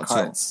wasn't on the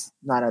cards.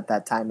 Not at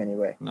that time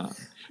anyway. No.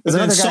 But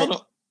then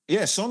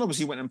Son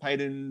obviously went and played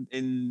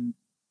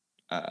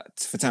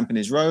for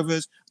Tampines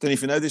Rovers. I don't know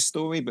if you know this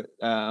story, but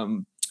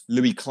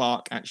Louis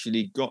Clark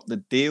actually got the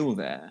deal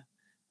there.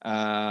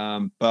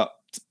 But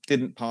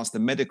didn't pass the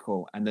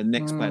medical, and the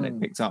next player they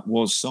picked up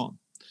was Son.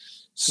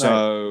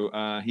 So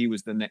he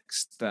was the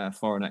next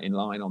foreigner in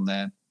line on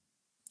their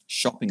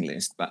shopping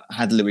list. But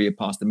had Louis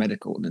passed the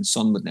medical, then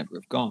Son would never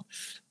have gone.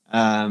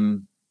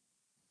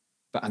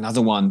 But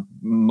another one,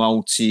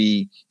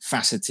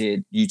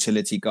 multi-faceted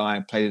utility guy,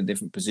 played a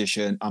different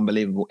position,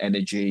 unbelievable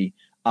energy,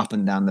 up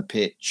and down the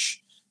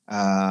pitch.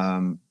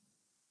 Again,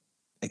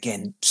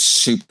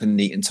 super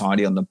neat and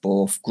tidy on the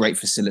ball, great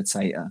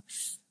facilitator.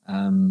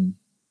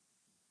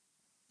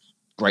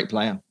 Great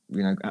player,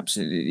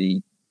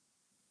 absolutely,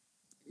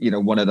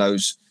 one of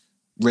those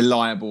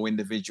reliable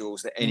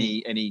individuals that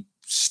any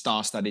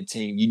star-studded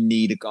team, you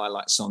need a guy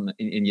like Son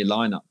in your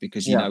lineup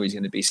because you know he's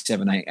going to be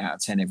 7, 8 out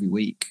of 10 every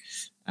week.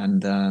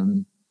 And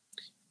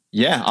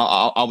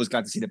I was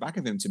glad to see the back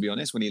of him, to be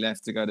honest, when he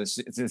left to go to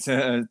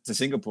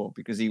Singapore,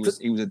 because he was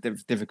a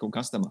difficult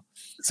customer.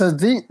 So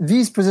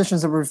these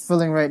positions that we're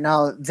filling right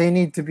now, they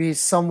need to be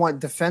somewhat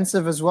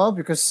defensive as well,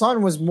 because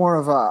Son was more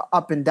of a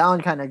up and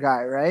down kind of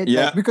guy, right?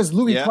 Yeah. Because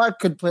Louis Clark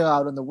could play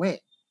out on the wing.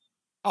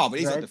 Oh, but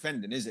he's not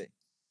defending, is he?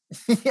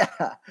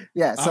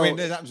 Yeah. So, I mean,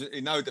 there's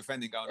absolutely no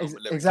defending going on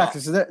with Louis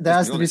exactly. Clark. So there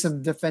has to be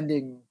some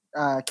defending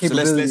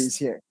capabilities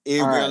here.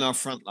 We're on our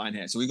front line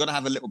here, so we've got to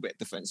have a little bit of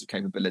defensive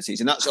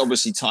capabilities, and that's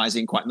obviously ties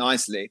in quite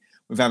nicely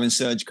with having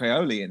Serge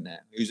Kaoli in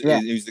there, who's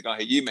the guy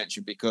who you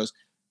mentioned, because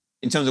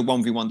in terms of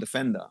 1v1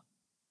 defender,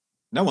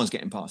 no one's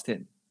getting past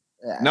him.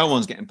 No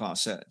one's getting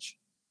past Serge.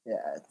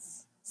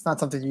 It's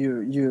not something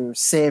you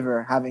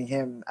savor, having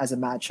him as a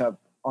matchup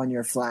on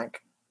your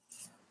flank.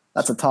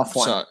 That's a tough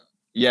one.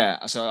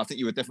 So I think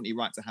you were definitely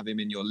right to have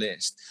him in your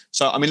list.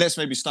 So, I mean, let's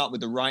maybe start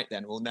with the right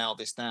then. We'll nail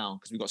this down,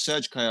 because we've got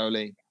Serge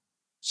Kaoli,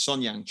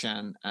 Son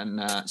Yang-chan, and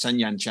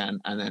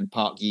then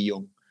Park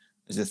Ji-young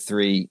as the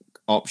three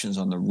options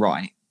on the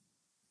right.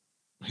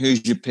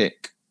 Who's your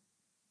pick?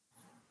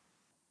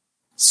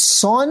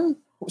 Son?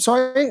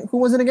 Sorry, who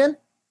was it again?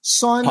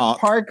 Son,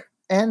 Park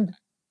and...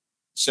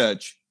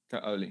 Serge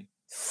Kaoli.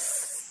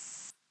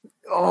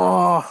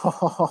 Oh,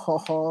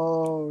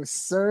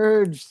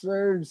 Serge.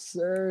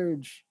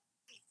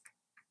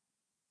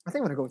 I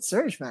think I'm gonna go with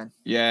Serge, man.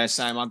 Yeah,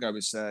 same. I'll go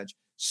with Serge.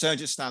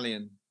 Serge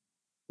Stallion.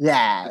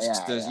 Yeah.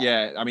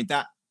 I mean,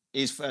 that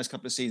his first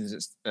couple of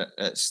seasons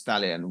at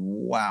Stallion.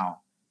 Wow,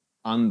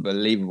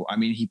 unbelievable. I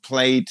mean, he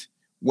played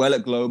well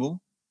at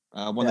Global,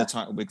 won the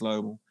title with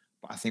Global.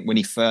 But I think when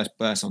he first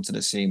burst onto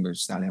the scene with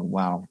Stallion,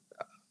 wow.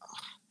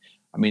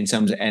 I mean, in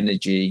terms of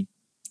energy,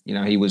 you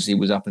know, he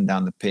was up and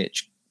down the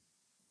pitch,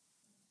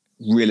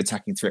 real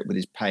attacking threat with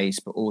his pace,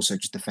 but also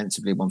just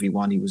defensively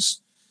 1v1. He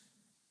was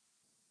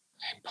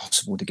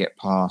impossible to get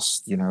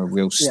past. You know, a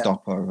real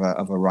stopper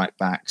of a right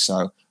back.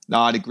 So no,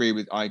 I agree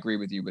with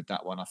you with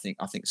that one. I think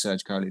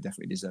Serge Coley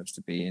definitely deserves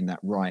to be in that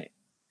right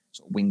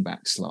sort of wing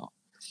back slot.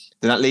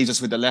 Then that leaves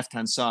us with the left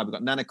hand side. We've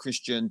got Nana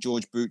Christian,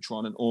 George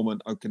Boutron, and Orman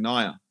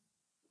Okanaya.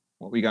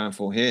 What are we going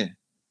for here?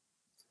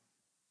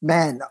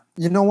 Man,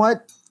 you know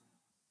what?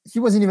 He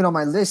wasn't even on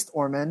my list,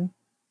 Orman.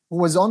 Who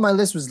was on my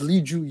list was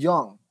Lee Ju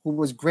Young, who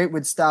was great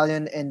with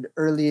Stallion and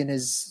early in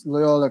his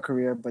Loyola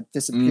career, but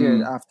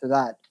disappeared after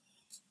that.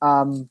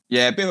 A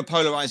bit of a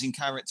polarizing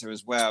character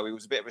as well. He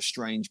was a bit of a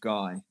strange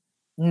guy.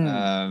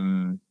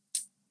 I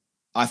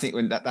think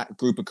when that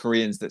group of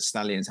Koreans that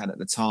Stallions had at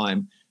the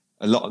time,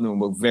 a lot of them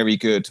were very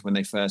good when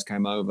they first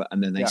came over,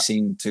 and then they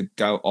seemed to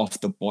go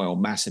off the boil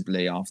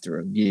massively after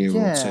a year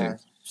or two.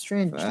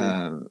 Strange.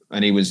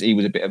 And he was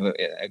a bit of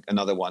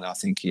another one. I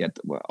think he had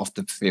off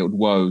the field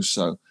woes.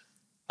 So,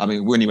 I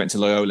mean, when he went to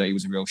Loyola, he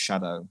was a real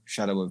shadow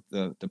of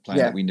the player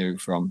that we knew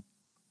from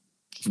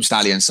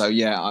Stallion. So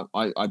yeah,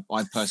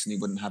 I personally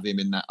wouldn't have him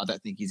in that. I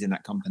don't think he's in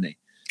that company.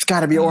 It's got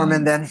to be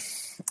Orman then.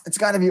 It's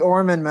got to be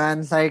Orman,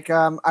 man. Like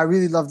I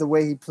really love the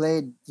way he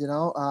played. You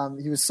know,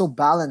 he was so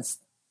balanced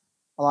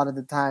a lot of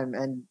the time,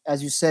 and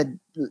as you said,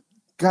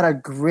 got a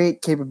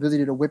great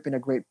capability to whip in a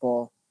great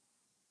ball,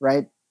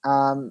 right?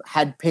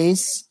 Had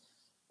pace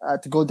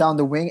to go down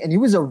the wing, and he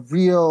was a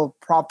real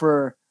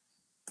proper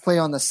play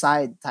on the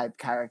side type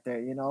character.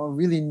 You know,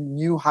 really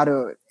knew how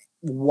to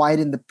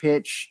widen the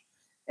pitch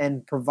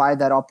and provide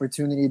that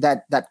opportunity,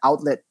 that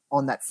outlet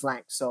on that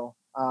flank. So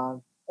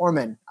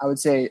Orman, I would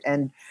say,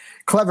 and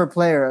clever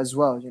player as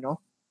well. You know,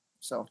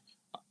 so.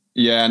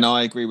 Yeah, no,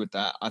 I agree with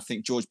that. I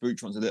think George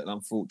Boutron's a little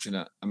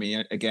unfortunate. I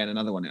mean, again,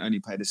 another one that only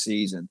played a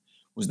season,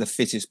 was the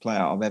fittest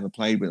player I've ever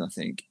played with, I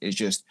think. It's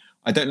just,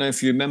 I don't know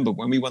if you remember,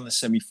 when we won the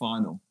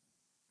semi-final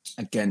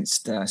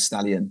against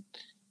Stallion,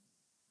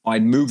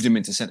 I'd moved him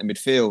into centre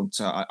midfield.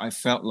 So I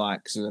felt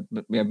like, so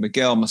we had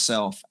Miguel,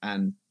 myself,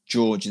 and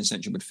George in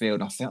central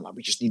midfield. I felt like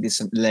we just needed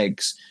some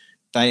legs.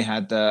 They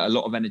had a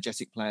lot of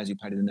energetic players who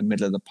played in the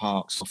middle of the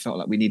park. So I felt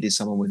like we needed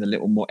someone with a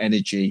little more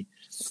energy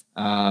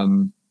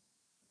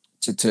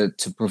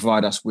to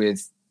provide us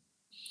with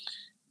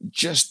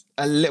just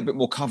a little bit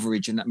more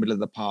coverage in that middle of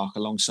the park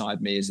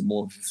alongside me as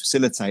more of a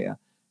facilitator.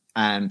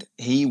 And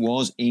he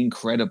was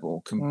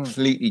incredible,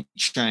 completely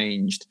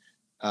changed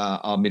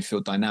our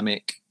midfield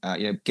dynamic,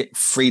 get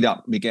freed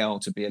up Miguel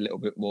to be a little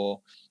bit more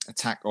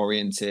attack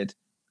oriented.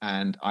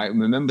 And I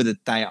remember the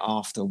day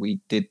after we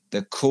did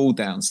the cool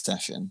down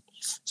session.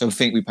 So I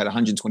think we played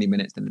 120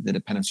 minutes, then did a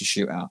penalty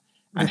shootout,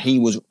 and he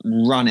was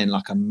running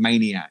like a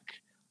maniac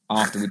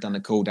after we'd done the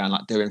cool down,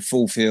 like doing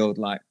full field,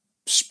 like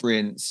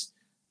sprints.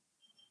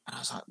 And I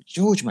was like,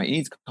 George, mate, you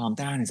need to calm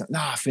down. He's like, no,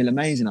 I feel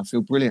amazing. I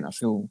feel brilliant. I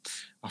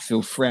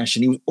feel fresh.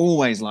 And he was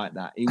always like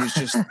that. He was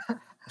just a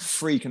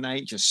freak of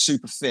nature,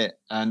 super fit.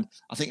 And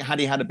I think had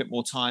he had a bit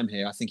more time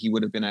here, I think he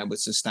would have been able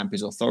to stamp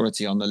his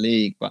authority on the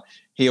league. But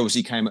he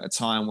obviously came at a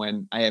time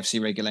when AFC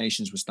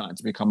regulations were starting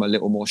to become a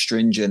little more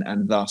stringent,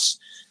 and thus,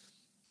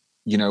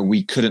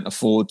 we couldn't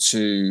afford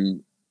to,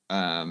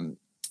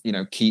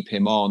 keep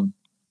him on.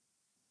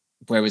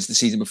 Whereas the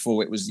season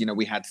before, it was,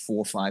 we had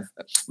 4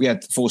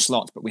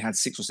 slots, but we had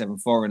 6 or 7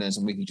 foreigners,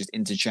 and we could just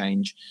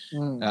interchange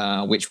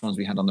which ones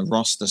we had on the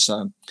roster.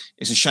 So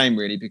it's a shame,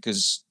 really,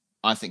 because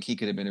I think he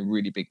could have been a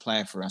really big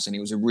player for us, and he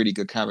was a really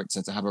good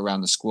character to have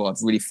around the squad.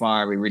 Really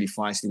fiery, really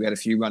feisty. We had a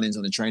few run-ins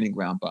on the training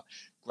ground, but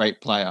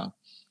great player.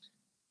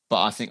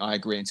 But I think I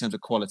agree in terms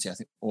of quality. I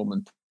think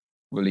Orman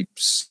really.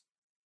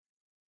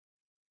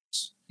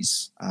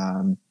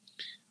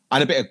 I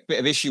had a bit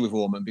of issue with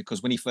Orman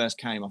because when he first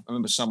came, I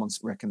remember someone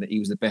reckoned that he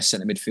was the best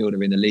centre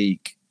midfielder in the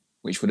league,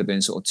 which would have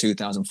been sort of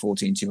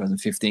 2014,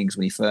 2015, because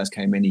when he first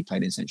came in, he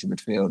played in central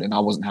midfield, and I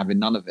wasn't having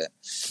none of it.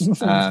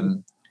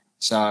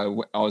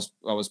 So I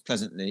was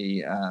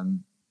pleasantly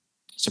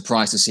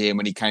surprised to see him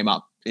when he came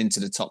up into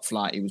the top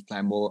flight. He was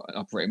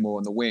operating more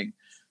on the wing.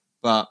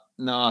 But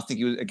no, I think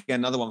he was, again,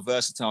 another one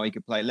versatile. He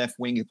could play left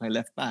wing, he could play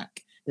left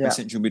back, in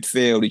central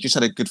midfield. He just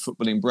had a good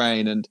footballing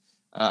brain, and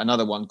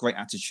another one, great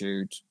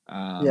attitude.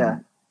 I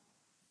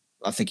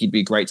think he'd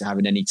be great to have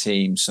in any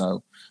team.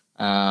 So,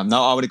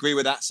 no, I would agree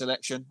with that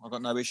selection. I've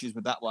got no issues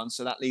with that one.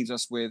 So that leaves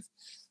us with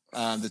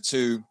the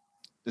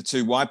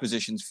two wide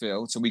positions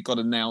filled. So we've got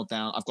to nail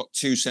down. I've got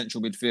 2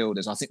 central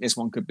midfielders. I think this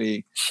one could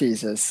be.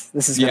 Jesus,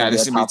 this is going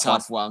to be a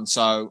tough one.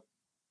 So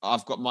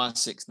I've got my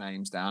 6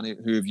 names down.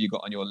 Who have you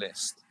got on your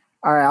list?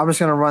 All right, I'm just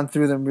going to run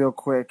through them real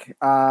quick.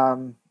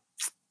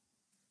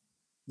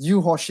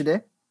 Yu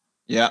Hoshide.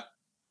 Yeah.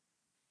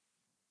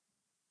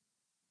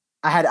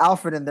 I had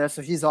Alfred in there,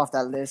 so he's off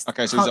that list.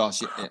 Okay, so he's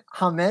off. Yeah.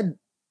 Hamed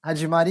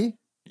Hajimari.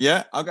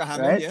 Yeah, I'll go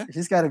Hamed, right? yeah.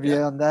 He's got to be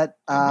on that.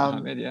 I've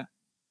got Hamed, yeah.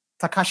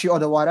 Takashi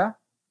Odawara,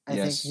 I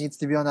think, needs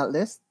to be on that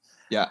list.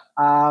 Yeah.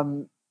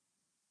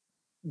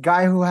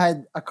 Guy who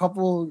had a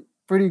couple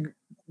pretty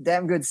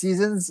damn good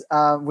seasons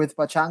with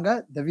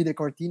Pachanga, Davide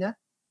Cortina.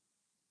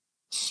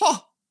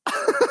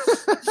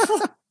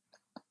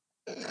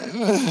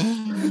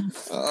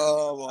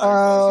 Oh my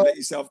God! You let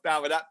yourself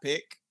down with that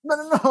pick.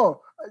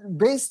 No.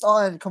 Based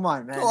on, come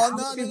on, man. Go on,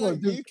 no.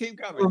 You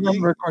keep going.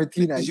 Remember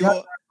Cortina? You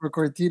remember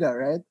Cortina,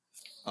 right?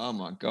 Oh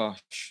my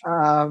gosh.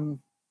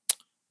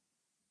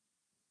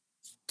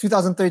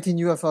 2013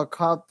 UFL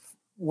Cup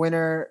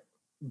winner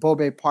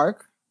Bobe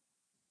Park,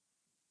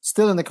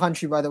 still in the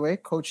country, by the way,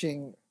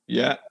 coaching.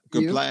 Yeah,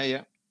 good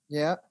player.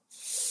 Yeah.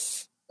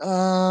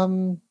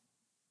 And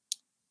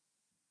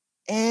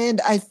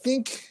I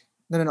think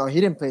no,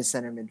 he didn't play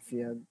center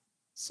midfield.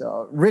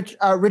 So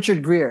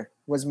Richard Greer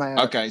was my.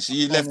 Okay, so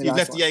you left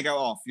Diego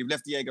off. You've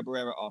left Diego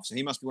Barrera off. So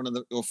he must be one of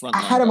your front. I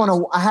had him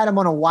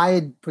on a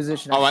wide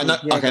position. All right, no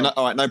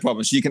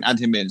problem. So you can add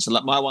him in. So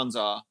like my ones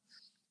are.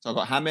 So I've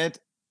got Hamed,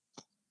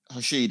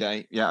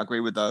 Hoshide. Yeah, I agree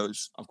with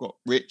those. I've got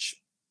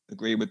Rich.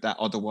 Agree with that.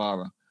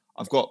 Odawara.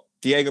 I've got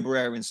Diego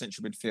Barrera in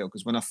central midfield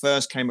because when I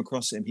first came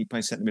across him, he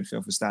played centre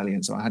midfield for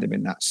Stallions, so I had him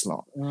in that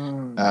slot.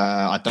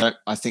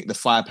 I think the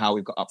firepower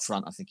we've got up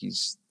front, I think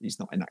he's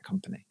not in that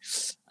company.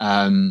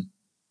 And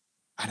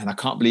then I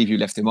can't believe you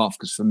left him off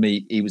because for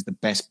me, he was the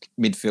best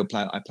midfield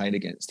player I played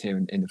against here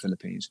in the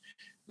Philippines,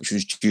 which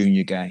was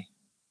Junior Gay.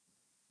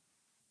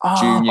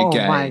 Junior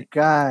Gay. Oh my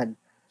God.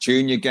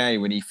 Junior Gay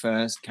when he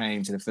first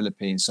came to the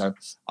Philippines. So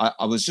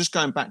I was just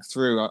going back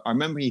through. I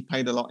remember he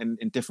played a lot in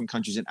different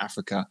countries in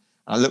Africa.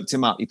 I looked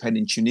him up. He played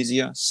in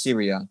Tunisia,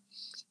 Syria.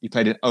 He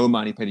played in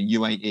Oman. He played in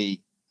UAE.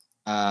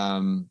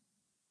 And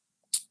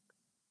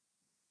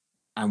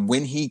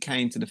when he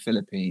came to the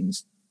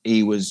Philippines,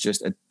 he was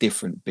just a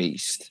different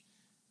beast.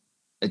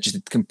 Just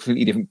a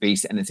completely different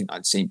beast to anything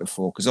I'd seen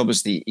before. Because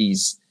obviously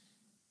he's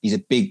a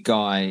big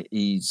guy.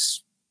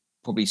 He's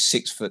probably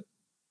 6'1",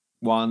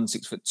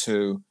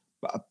 6'2",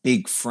 but a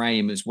big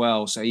frame as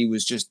well. So he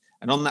was just,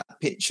 and on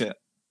that picture,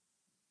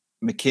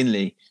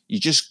 McKinley, you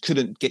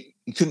couldn't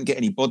get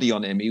any body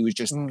on him. He was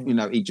just,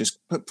 he just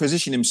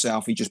position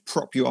himself. He just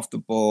prop you off the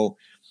ball,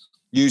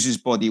 use his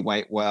body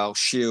weight well,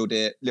 shield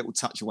it, little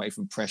touch away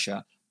from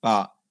pressure,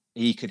 but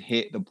he could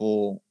hit the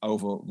ball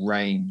over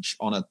range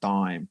on a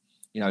dime.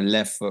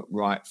 Left foot,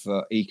 right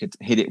foot. He could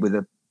hit it with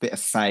a bit of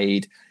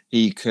fade.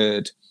 He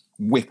could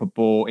whip a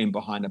ball in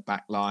behind the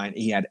back line.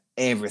 He had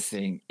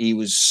everything. He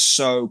was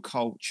so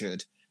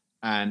cultured,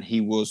 and he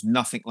was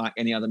nothing like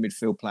any other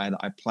midfield player that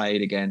I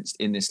played against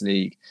in this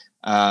league.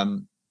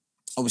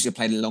 Obviously, I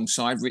played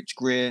alongside Rich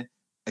Greer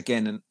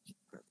again, and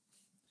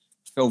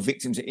fell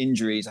victim to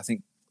injuries. I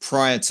think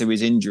prior to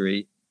his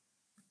injury,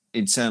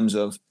 in terms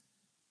of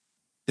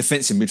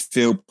defensive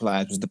midfield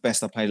players, was the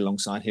best I played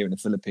alongside here in the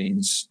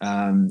Philippines.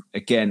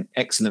 Again,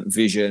 excellent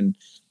vision,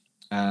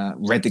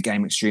 read the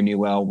game extremely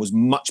well, was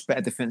much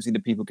better defensively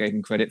than people gave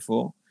him credit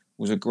for,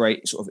 was a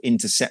great sort of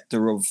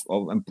interceptor of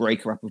and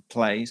breaker up of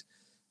plays.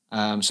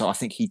 So I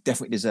think he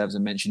definitely deserves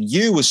a mention.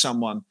 You was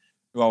someone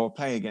who I will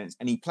play against,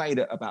 and he played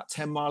at about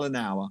 10 mile an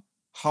hour,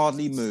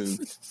 hardly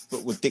moved,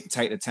 but would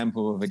dictate the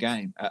tempo of a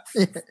game at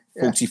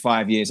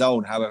 45 years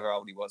old, however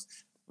old he was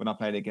when I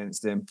played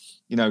against him.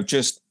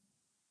 Just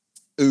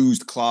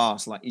oozed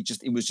class. Like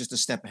he was just a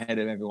step ahead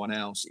of everyone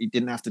else. He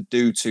didn't have to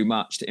do too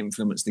much to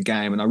influence the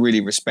game, and I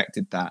really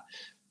respected that.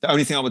 The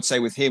only thing I would say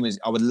with him is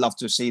I would love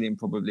to have seen him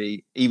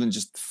probably even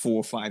just 4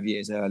 or 5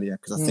 years earlier,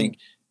 because I think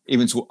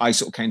I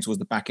sort of came towards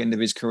the back end of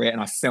his career, and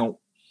I felt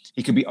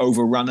he could be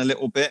overrun a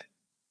little bit.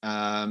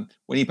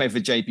 When he played for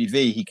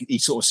JPV, he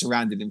sort of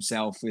surrounded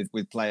himself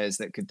with players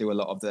that could do a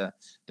lot of the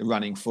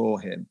running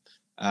for him.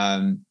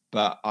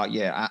 But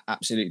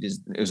absolutely,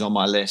 it was on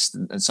my list,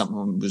 and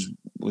something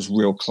was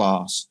real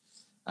class.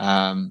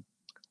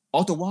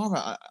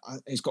 Odawara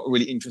has got a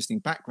really interesting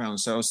background.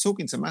 So I was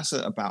talking to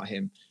Massa about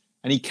him,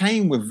 and he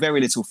came with very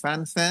little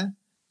fanfare.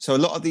 So a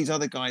lot of these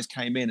other guys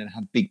came in and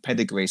had big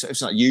pedigree. So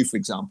it's like you, for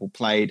example,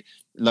 played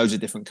loads of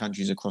different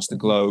countries across the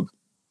globe.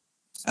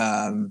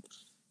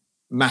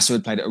 Massa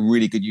had played at a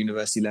really good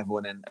university level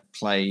and then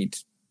played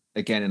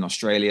again in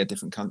Australia,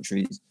 different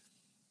countries.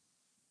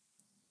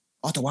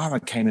 Odawara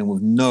came in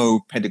with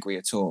no pedigree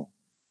at all.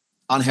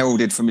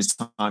 Unheralded from his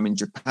time in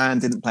Japan,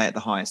 didn't play at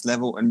the highest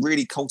level, and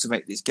really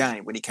cultivated his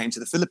game when he came to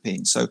the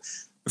Philippines. So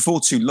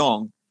before too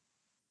long,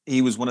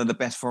 he was one of the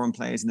best foreign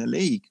players in the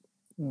league.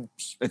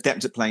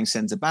 Adept at playing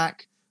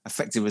centre-back,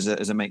 effective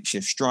as a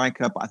makeshift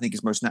striker, but I think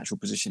his most natural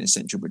position is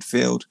central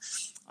midfield.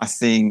 I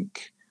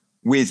think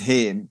with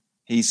him,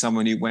 he's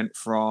someone who went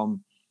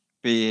from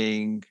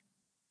being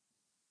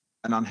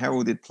an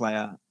unheralded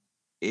player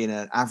in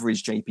an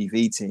average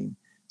JPV team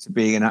to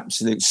being an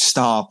absolute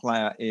star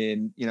player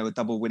in, a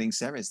double winning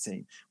series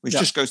team, which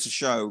just goes to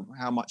show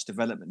how much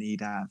development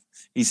he'd have.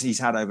 He's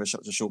had over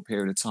such a short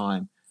period of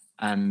time.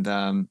 And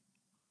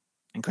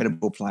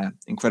Incredible player.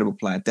 Incredible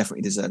player.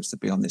 Definitely deserves to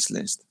be on this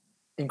list.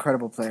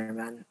 Incredible player,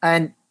 man.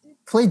 And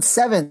played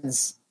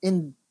sevens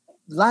in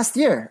last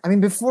year. I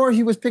mean, before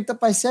he was picked up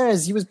by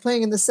Ceres, he was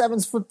playing in the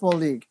Sevens Football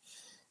League.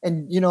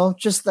 And,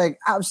 just like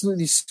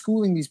absolutely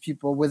schooling these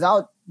people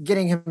without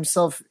getting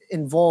himself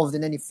involved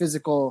in any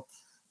physical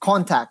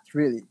contact,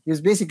 really. He was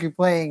basically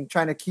playing,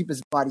 trying to keep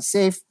his body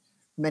safe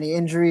from any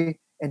injury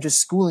and just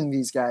schooling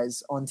these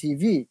guys on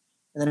TV.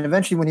 And then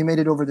eventually when he made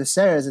it over to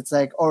Ceres, it's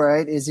like, all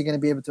right, is he going to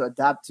be able to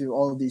adapt to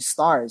all of these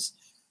stars?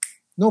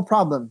 No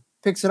problem.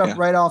 Picks it up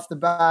right off the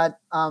bat.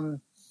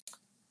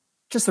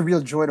 Just a real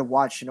joy to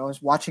watch,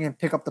 watching him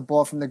pick up the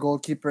ball from the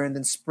goalkeeper and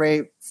then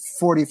spray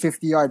 40,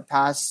 50-yard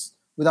pass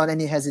without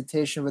any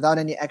hesitation, without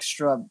any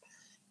extra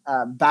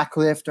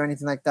backlift or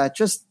anything like that.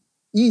 Just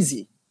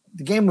easy.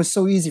 The game was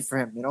so easy for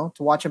him,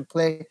 to watch him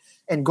play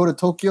and go to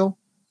Tokyo,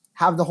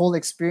 have the whole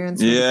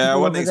experience. Yeah,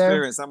 what an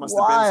experience that must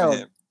have been for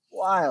him.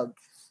 Wild.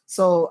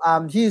 So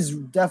he's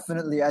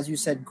definitely, as you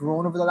said,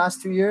 grown over the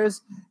last 2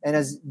 years and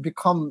has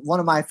become one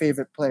of my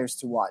favorite players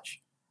to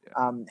watch,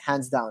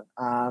 hands down.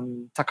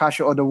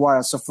 Takashi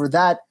Odawara. So for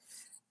that,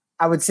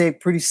 I would say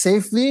pretty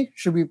safely.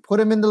 Should we put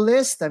him in the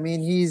list? I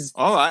mean, he's...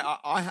 All right,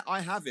 I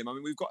have him. I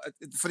mean, we've got,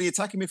 for the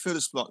attacking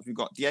midfielder spot, we've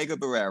got Diego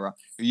Barrera,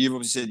 who you've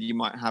obviously said you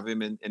might have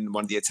him in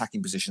one of the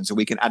attacking positions, so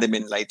we can add him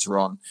in later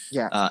on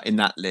in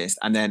that list.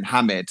 And then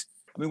Hamed.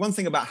 I mean, one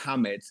thing about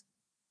Hamed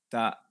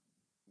that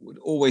would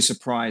always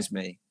surprise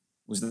me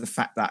was the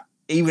fact that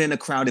even in a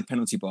crowded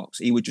penalty box,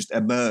 he would just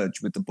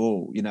emerge with the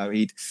ball.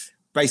 He'd...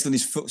 Based on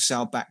his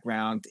futsal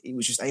background, he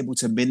was just able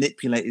to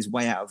manipulate his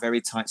way out of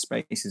very tight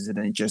spaces, and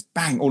then just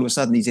bang! All of a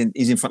sudden, he's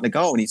in front of the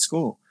goal and he'd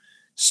score.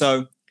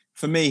 So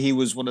for me, he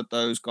was one of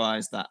those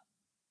guys that,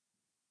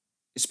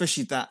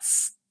 especially that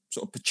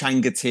sort of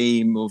Pachanga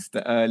team of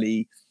the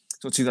early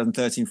sort of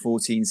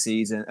 2013-14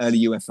 season,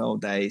 early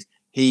UFL days.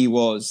 He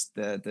was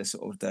the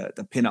sort of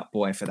the pin-up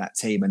boy for that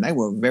team, and they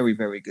were a very,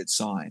 very good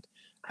side.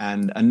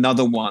 And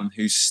another one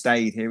who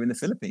stayed here in the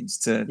Philippines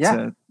to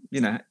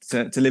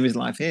live his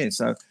life here.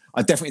 So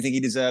I definitely think he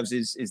deserves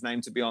his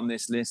name to be on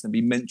this list and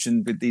be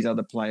mentioned with these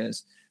other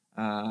players.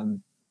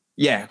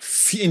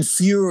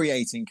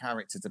 Infuriating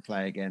character to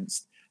play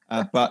against,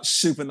 but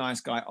super nice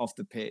guy off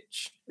the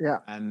pitch. Yeah.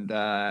 And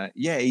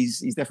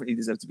he's definitely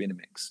deserved to be in the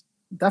mix.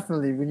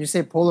 Definitely. When you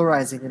say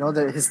polarizing,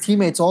 his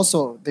teammates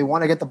also, they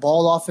want to get the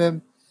ball off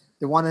him.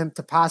 They want him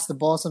to pass the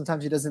ball.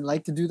 Sometimes he doesn't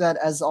like to do that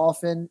as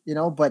often,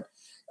 but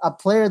a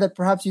player that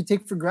perhaps you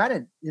take for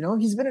granted,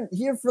 he's been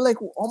here for like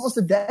almost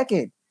a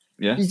decade.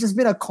 Yeah. He's just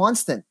been a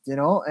constant,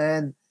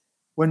 and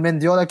when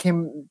Mendiola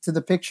came to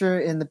the picture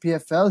in the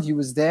PFL, he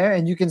was there,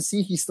 and you can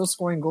see he's still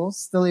scoring goals,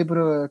 still able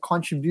to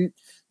contribute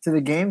to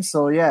the game.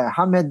 So yeah,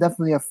 Hamed,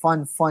 definitely a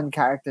fun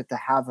character to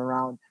have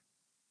around.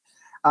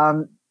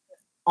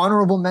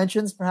 Honorable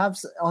mentions,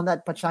 perhaps, on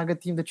that Pachanga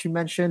team that you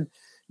mentioned.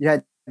 You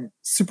had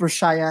Super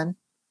Cheyenne,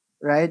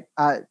 right?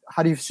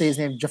 How do you say his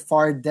name?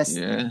 Jafar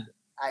Destiny. Yeah.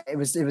 It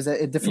was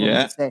a difficult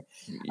one to say.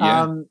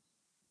 Yeah.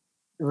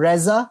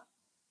 Reza,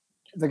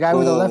 the guy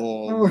with the left.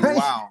 Right?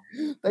 Wow.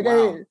 The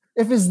guy,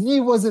 if his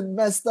knee wasn't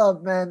messed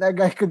up, man, that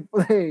guy could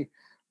play.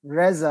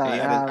 Reza. He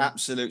had an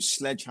absolute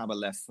sledgehammer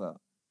left foot.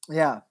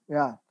 Yeah.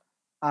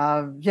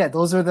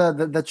 Those are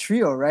the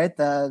trio, right?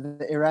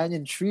 The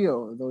Iranian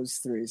trio, those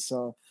three.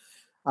 So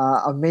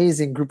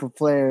amazing group of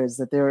players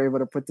that they were able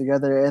to put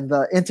together, and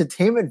the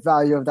entertainment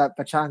value of that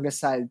Pachanga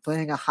side,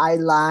 playing a high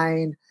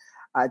line,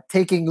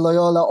 taking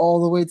Loyola all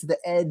the way to the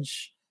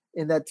edge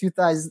in that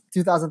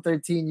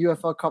 2013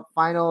 UFL Cup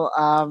final.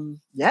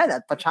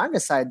 That Pachanga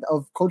side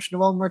of Coach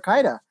Noel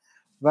Mercaida,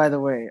 by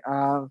the way.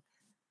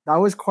 That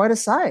was quite a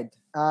side.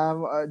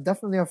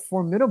 Definitely a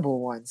formidable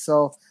one.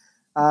 So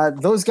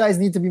those guys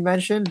need to be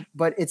mentioned,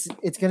 but it's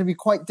going to be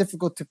quite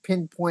difficult to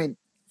pinpoint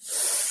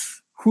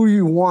who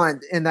you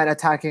want in that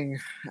attacking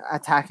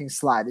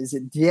slot. Is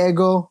it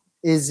Diego?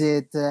 Is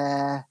it...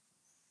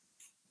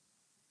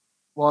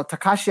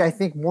 Takashi, I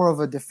think more of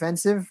a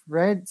defensive,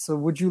 right? So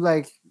would you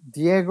like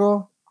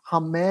Diego,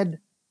 Hamed?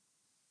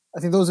 I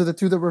think those are the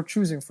two that we're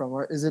choosing from,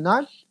 or is it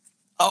not?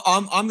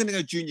 I'm going to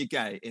go Junior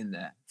Gay in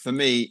there. For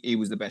me, he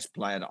was the best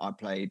player that I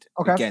played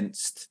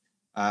against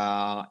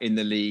in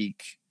the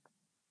league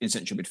in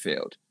central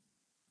midfield.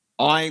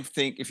 I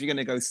think if you're going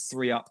to go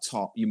three up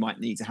top, you might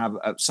need to have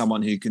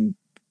someone who can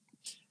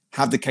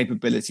have the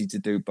capability to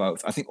do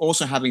both. I think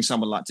also having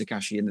someone like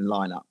Takashi in the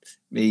lineup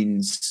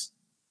means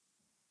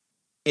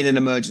in an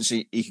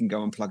emergency, he can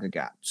go and plug a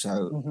gap.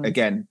 So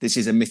again, this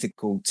is a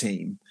mythical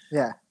team.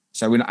 Yeah.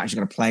 So we're not actually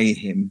going to play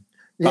him.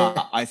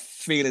 But I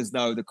feel as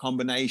though the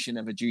combination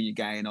of a Junior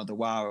Gay and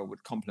Odawara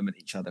would complement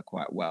each other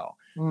quite well.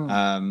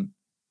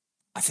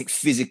 I think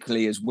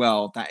physically as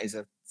well, that is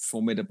a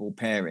formidable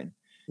pairing.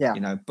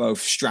 Yeah.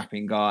 Both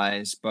strapping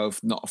guys,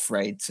 both not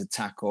afraid to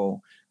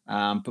tackle,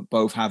 but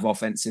both have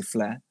offensive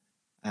flair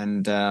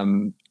and,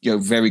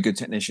 very good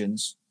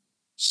technicians.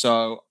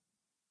 So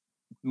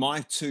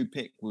my two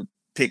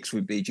picks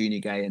would be Junior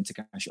Gay and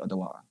Takashi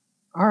Odawara.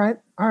 All right.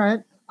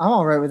 I'm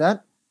all right with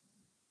that.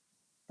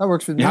 That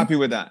works with You me. happy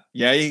with that?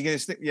 Yeah, you're gonna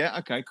stick. Yeah,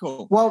 okay,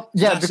 cool. Well,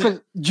 yeah, That's because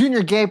it.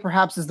 Junior Gay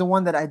perhaps is the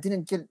one that I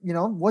didn't get.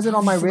 Wasn't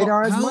on my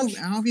radar as much.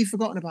 How have you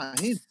forgotten about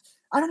him?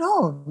 I don't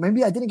know.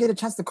 Maybe I didn't get a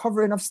chance to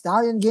cover enough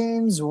Stallion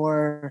games,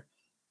 or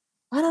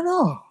I don't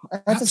know.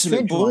 That's Absolute a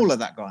strange baller, one.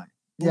 that guy.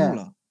 Yeah.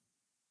 Baller.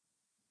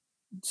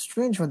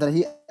 Strange one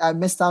that I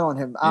missed out on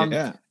him.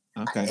 Yeah.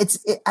 Okay.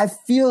 I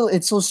feel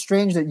it's so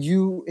strange that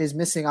you is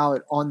missing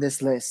out on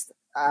this list.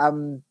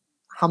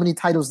 How many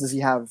titles does he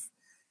have?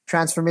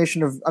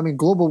 Transformation of,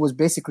 Global was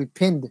basically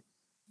pinned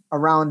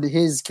around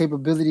his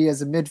capability as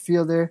a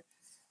midfielder.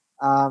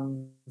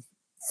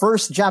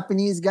 First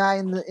Japanese guy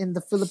in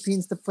the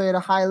Philippines to play at a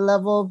high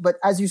level, but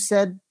as you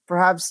said,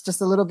 perhaps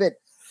just a little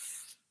bit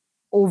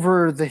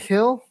over the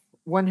hill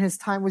when his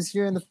time was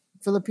here in the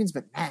Philippines.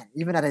 But man,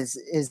 even at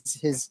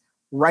his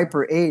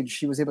riper age,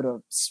 he was able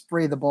to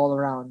spray the ball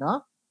around,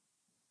 huh?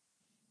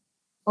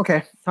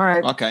 Okay, all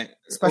right. Okay.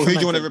 Well, who do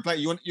you want to replace?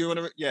 You want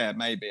to? Yeah,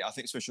 maybe. I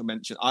think special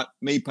mention.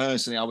 Me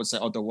personally, I would say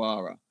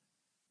Odawara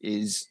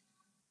is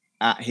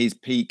at his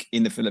peak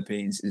in the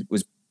Philippines.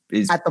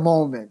 Is at the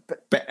moment,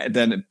 but better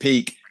than at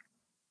peak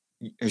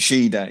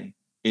Yoshide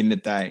in the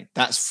day.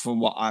 That's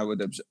from what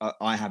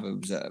I have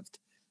observed.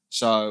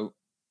 So,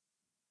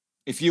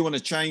 if you want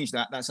to change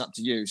that, that's up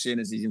to you. Seeing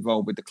as he's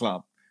involved with the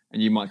club,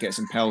 and you might get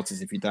some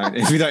pelters if you don't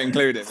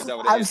include him. Is that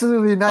what it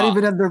Absolutely is? not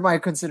even under my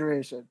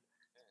consideration.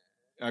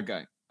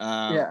 Okay.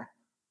 Yeah.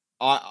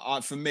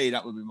 For me,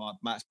 that would be my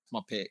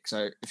pick.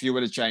 So if you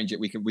were to change it,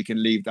 we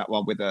can leave that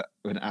one with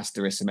an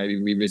asterisk and maybe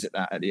revisit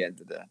that at the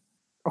end of the.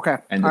 Okay.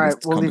 All right.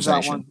 We'll leave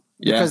that one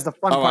because the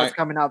fun part's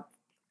coming up.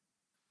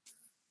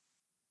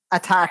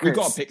 Attackers. We've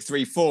got to pick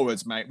 3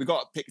 forwards, mate. We've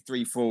got to pick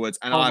 3 forwards,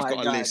 and I've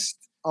got a list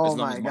as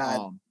long as my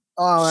arm.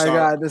 Oh my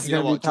God, this is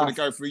going to be tough. Do you want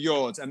to go through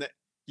yours? And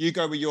you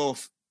go with your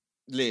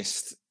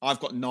list. I've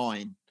got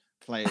 9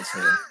 players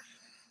here.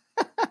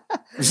 All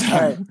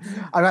right.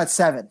 I got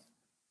 7.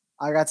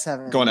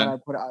 Go on then.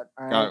 Put out.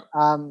 All right.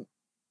 Go.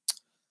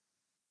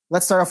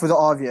 Let's start off with the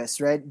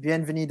obvious, right?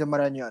 Bienvenido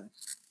Marañón.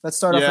 Let's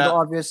start off with the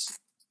obvious.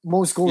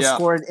 Most goals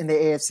scored in the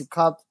AFC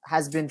Cup,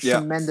 has been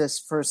tremendous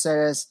for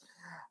Ceres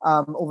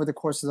over the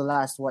course of the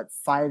last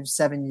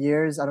 5-7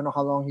 years. I don't know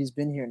how long he's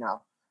been here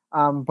now,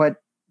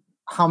 but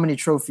how many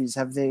trophies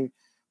have they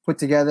put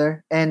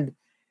together? And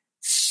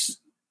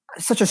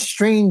such a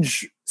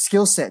strange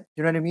skill set.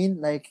 You know what I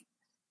mean? Like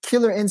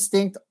killer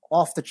instinct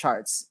off the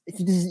charts.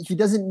 He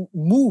doesn't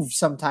move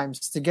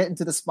sometimes to get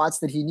into the spots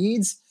that he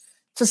needs.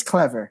 Just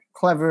clever.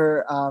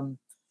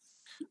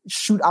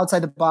 Shoot outside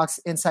the box,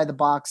 inside the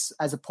box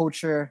as a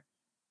poacher.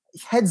 He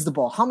heads the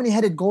ball. How many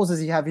headed goals does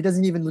he have? He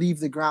doesn't even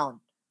leave the ground.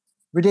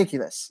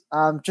 Ridiculous.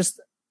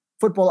 Just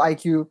football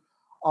IQ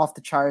off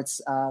the charts.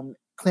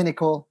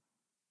 Clinical.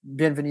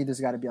 Bienvenido's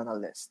got to be on our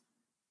list.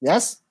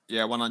 Yes?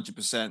 Yeah,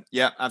 100%.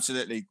 Yeah,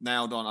 absolutely.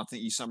 Nailed on. I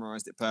think you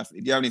summarized it perfectly.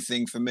 The only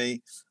thing for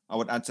me I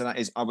would add to that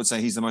is I would say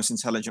he's the most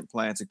intelligent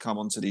player to come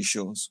onto these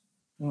shores.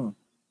 Mm.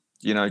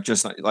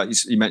 Just like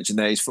you mentioned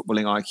there, his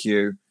footballing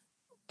IQ.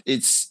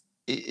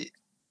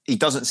 He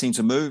doesn't seem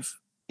to move.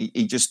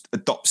 He just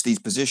adopts these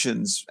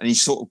positions and he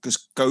sort of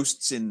just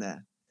ghosts in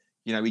there.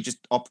 He just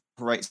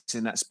operates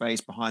in that space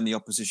behind the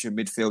opposition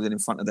midfield and in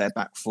front of their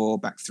back 4,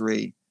 back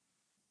 3.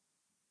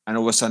 And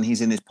all of a sudden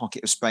he's in this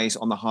pocket of space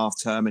on the half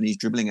term and he's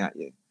dribbling at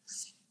you.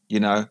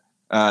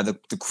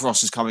 The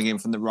cross is coming in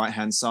from the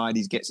right-hand side.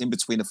 He gets in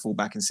between the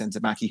fullback and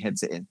centre-back. He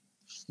heads it in.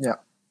 Yeah.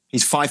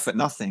 He's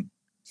 5'0".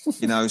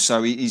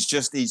 So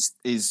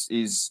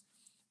his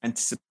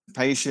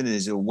anticipation,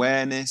 his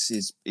awareness,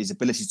 his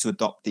ability to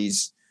adopt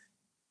these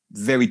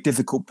very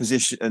difficult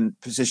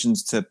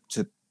positions to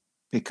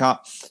pick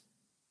up.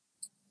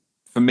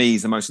 For me,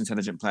 he's the most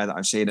intelligent player that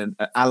I've seen, and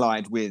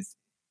allied with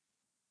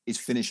his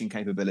finishing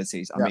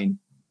capabilities. I mean,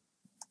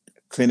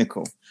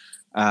 clinical.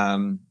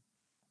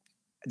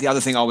 The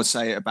other thing I would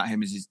say about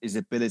him is his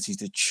ability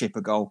to chip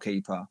a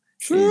goalkeeper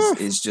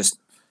is just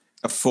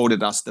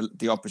afforded us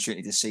the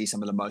opportunity to see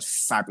some of the most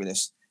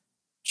fabulous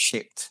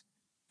chipped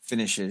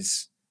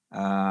finishes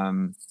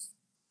that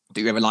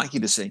you're ever likely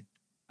to see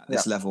at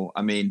this level.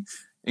 I mean,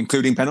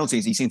 including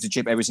penalties. He seems to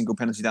chip every single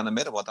penalty down the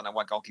middle. I don't know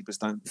why goalkeepers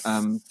don't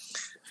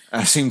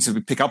seem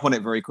to pick up on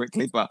it very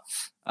quickly, but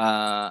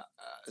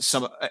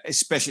some,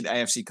 especially the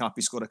AFC Cup,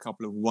 he scored a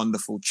couple of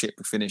wonderful chip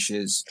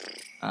finishes.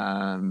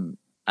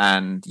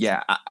 And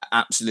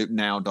absolute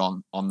nailed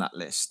on that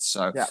list.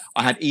 So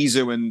I had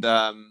Izu and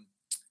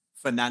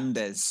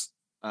Fernandez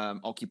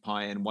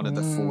occupying one of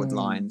the forward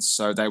lines.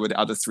 So they were the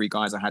other 3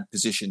 guys I had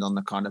positioned on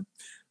the kind of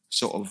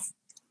sort of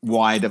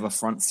wide of a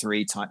front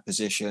 3 type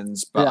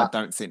positions. But I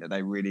don't think that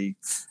they really...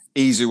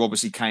 Izu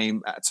obviously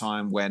came at a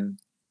time when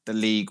the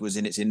league was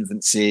in its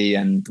infancy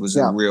and was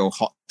a real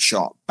hot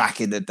shot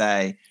back in the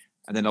day.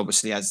 And then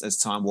obviously as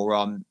time wore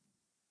on,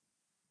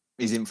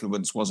 his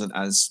influence wasn't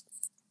as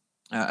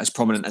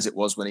prominent as it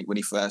was when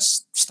he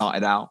first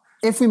started out.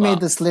 If we made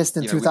this list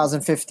in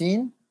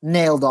 2015,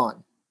 nailed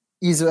on.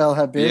 Izu El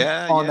Habib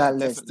on that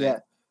list,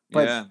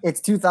 But it's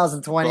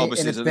 2020 and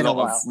it's been a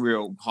while. Of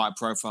real high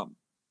profile.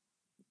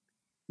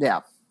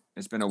 Yeah.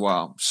 It's been a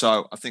while.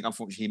 So I think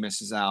unfortunately he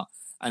misses out.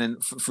 And then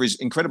for his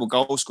incredible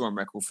goal scoring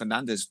record,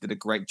 Fernandes did a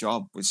great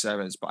job with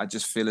Ceres. But I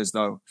just feel as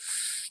though,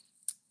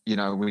 you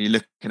know, when you're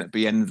looking at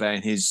Bienve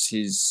and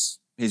his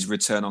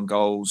return on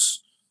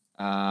goals,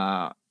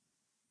 and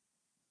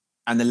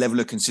the level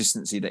of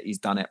consistency that he's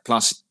done it,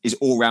 plus his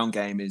all-round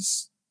game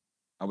is,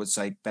 I would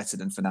say, better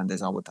than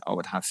Fernandes. I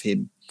would have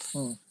him.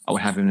 I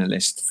would have him in the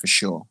list for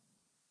sure.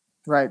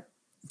 Right.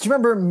 Do you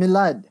remember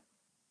Milad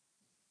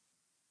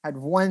had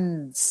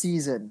one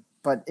season,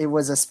 but it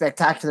was a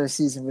spectacular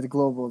season with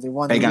Global. They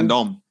won.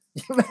 Begandom.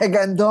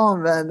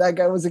 Begandom, man. That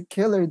guy was a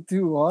killer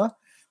too, huh?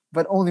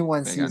 But only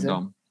one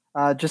season.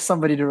 Just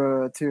somebody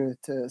to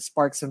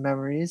spark some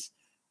memories.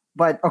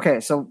 But okay,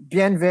 so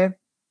Bienve,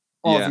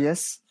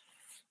 obvious.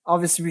 Yeah.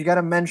 Obviously, we got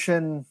to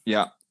mention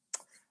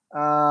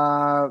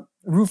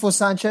Rufo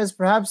Sanchez,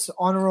 perhaps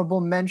honorable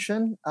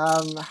mention.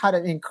 Had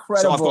an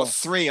incredible. So I've got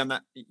three on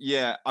that.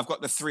 Yeah, I've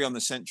got the three on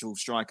the central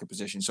striker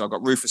position. So I've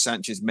got Rufo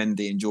Sanchez,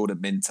 Mendy, and Jordan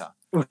Minter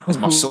as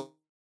my sort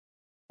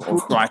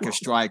of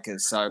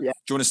strikers. So do you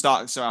want to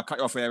start? So I'll cut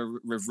you off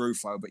with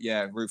Rufo, but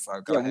yeah, Rufo,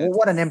 go ahead. Well,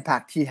 what an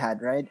impact he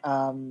had, right?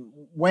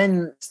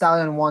 When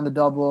Stallion won the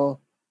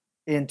double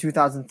in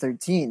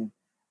 2013,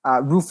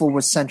 Rufo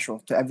was central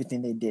to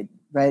everything they did,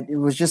 right? It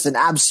was just an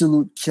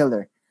absolute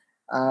killer.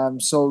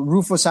 So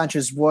Rufo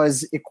Sanchez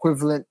was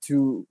equivalent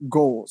to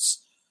goals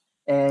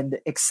and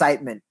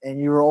excitement,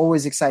 and you were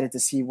always excited to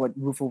see what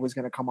Rufo was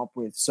going to come up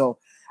with. So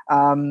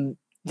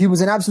he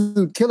was an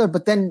absolute killer,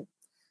 but then,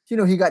 you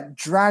know, he got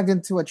dragged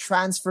into a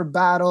transfer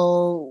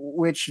battle,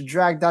 which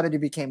dragged out and it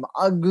became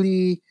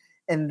ugly.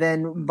 And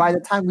then by the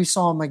time we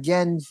saw him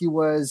again, he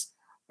was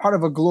part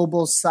of a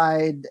Global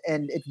side,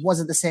 and it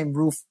wasn't the same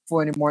Rufo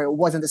anymore. It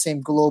wasn't the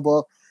same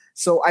Global.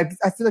 So I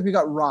feel like we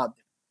got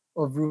robbed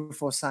of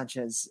Rufo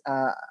Sanchez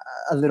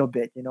a little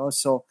bit, you know.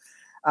 So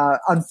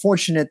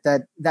unfortunate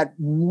that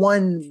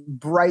one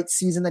bright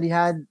season that he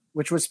had,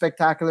 which was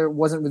spectacular,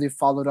 wasn't really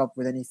followed up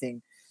with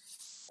anything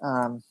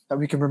that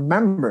we can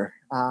remember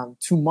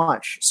too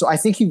much. So I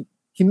think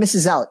he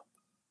misses out,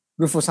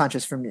 Rufo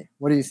Sanchez, for me.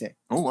 What do you think?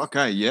 Oh,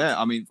 okay. Yeah.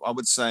 I mean, I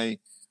would say,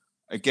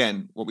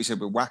 again, what we said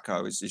with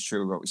Wako is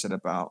true what we said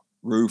about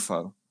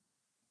Rufo,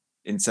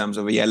 in terms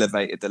of he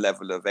elevated the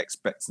level of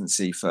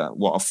expectancy for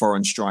what a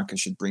foreign striker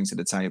should bring to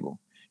the table.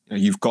 You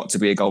know, you've got to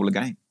be a goal a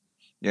game.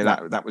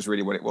 Yeah, that was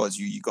really what it was.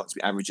 You got to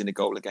be averaging a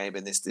goal a game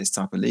in this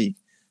type of league.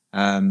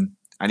 And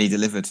he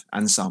delivered,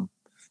 and some.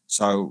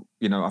 So,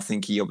 you know, I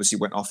think he obviously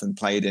went off and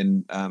played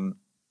in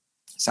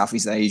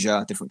Southeast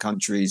Asia, different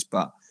countries,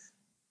 but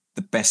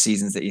the best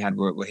seasons that he had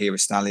were here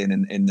with Stallion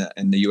in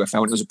the UFL.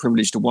 And it was a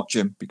privilege to watch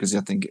him, because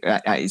I think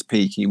at his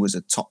peak, he was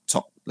a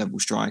top level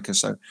striker.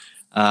 So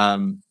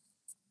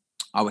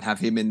I would have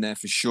him in there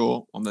for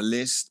sure on the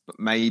list, but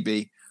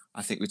maybe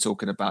I think we're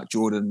talking about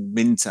Jordan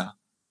Minter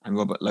and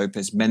Robert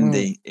Lopez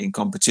Mendy in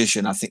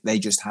competition. I think they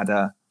just had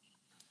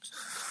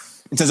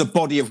in terms of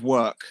body of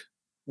work,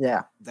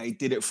 they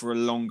did it for a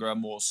longer,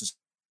 more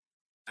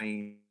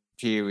sustained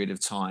period of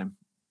time.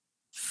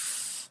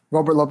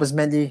 Robert Lopez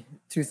Mendy,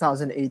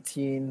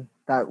 2018,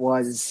 that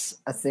was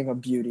a thing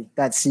of beauty.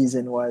 That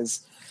season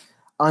was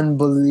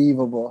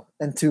unbelievable.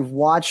 And to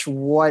watch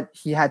what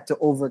he had to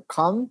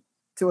overcome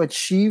to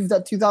achieve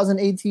that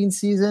 2018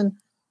 season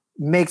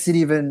makes it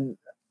even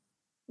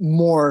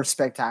more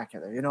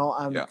spectacular. You know,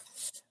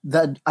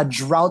 a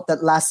drought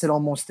that lasted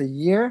almost a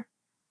year,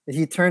 that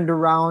he turned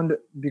around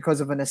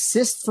because of an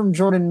assist from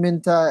Jordan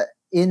Minta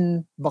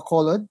in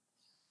Bacolod,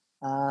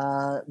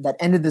 that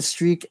ended the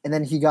streak, and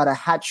then he got a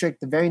hat trick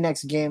the very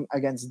next game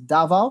against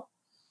Davao,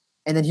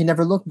 and then he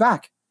never looked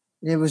back.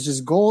 And it was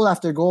just goal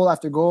after goal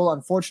after goal.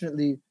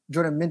 Unfortunately,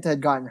 Jordan Minta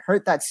had gotten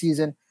hurt that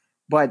season,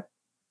 but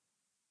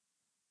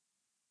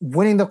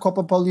winning the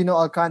Copa Paulino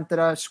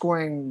Alcantara,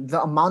 scoring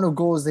the amount of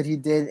goals that he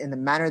did in the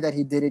manner that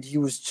he did it, he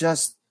was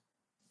just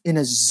in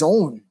a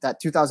zone that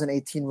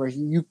 2018 where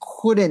he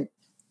could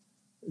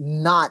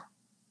not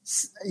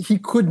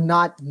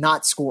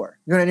score.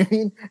 You know what I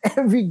mean?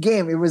 Every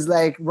game, it was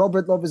like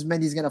Robert Lopez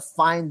Mendy is going to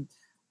find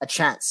a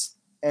chance.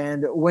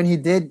 And when he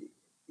did,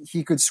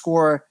 he could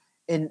score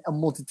in a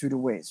multitude of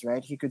ways,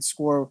 right? He could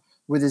score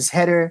with his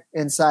header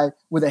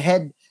with a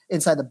head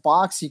inside the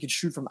box. He could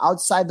shoot from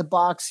outside the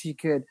box. He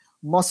could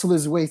muscle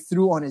his way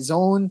through on his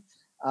own.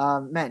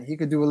 Man, he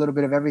could do a little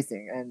bit of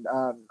everything. And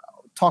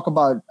talk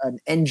about an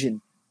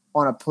engine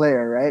on a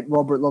player, right?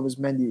 Robert Lopez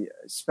Mendy,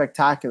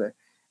 spectacular.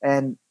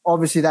 And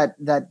obviously that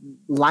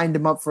lined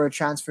him up for a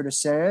transfer to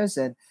Ceres,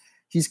 and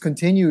he's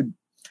continued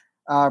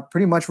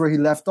pretty much where he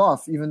left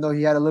off, even though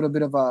he had a little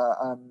bit of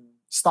a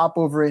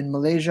stopover in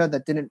Malaysia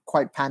that didn't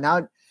quite pan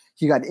out.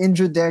 He got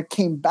injured there,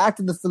 came back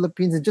to the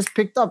Philippines, and just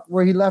picked up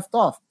where he left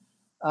off.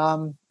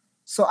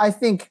 So I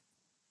think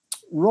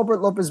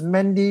Robert Lopez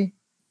Mendy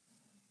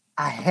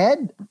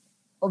ahead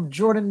of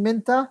Jordan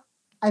Minta,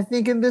 I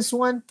think, in this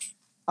one,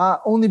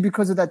 only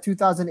because of that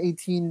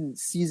 2018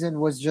 season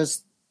was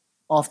just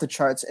off the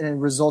charts, and it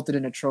resulted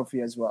in a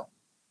trophy as well.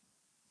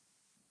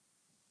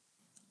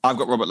 I've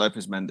got Robert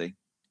Lopez Mendy.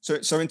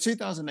 So in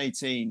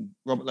 2018,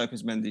 Robert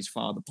Lopez Mendy's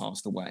father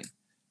passed away.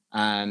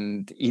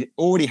 And he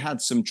already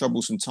had some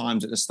troublesome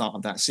times at the start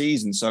of that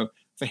season. So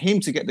for him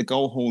to get the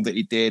goal haul that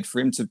he did, for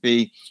him to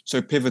be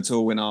so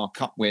pivotal in our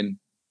cup win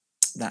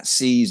that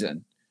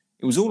season,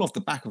 it was all off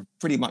the back of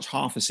pretty much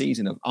half a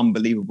season of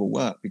unbelievable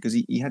work, because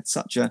he had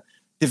such a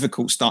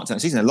difficult start to that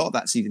season. A lot of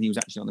that season, he was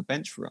actually on the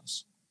bench for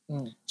us.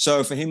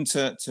 So for him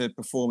to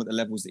perform at the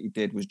levels that he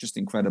did was just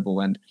incredible.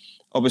 And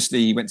obviously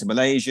he went to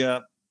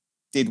Malaysia,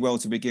 did well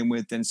to begin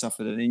with, then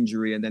suffered an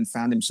injury, and then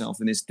found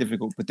himself in this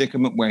difficult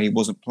predicament where he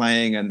wasn't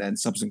playing, and then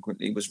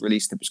subsequently was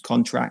released of his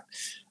contract.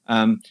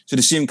 So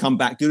to see him come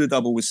back, do the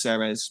double with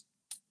Ceres,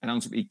 and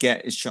ultimately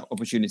get his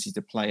opportunity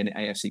to play in the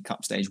AFC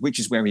Cup stage, which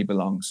is where he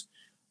belongs.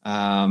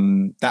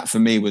 That for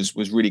me was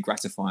really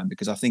gratifying,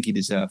 because I think he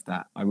deserved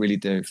that. I really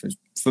do.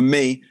 For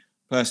me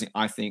personally,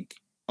 I think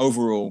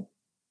overall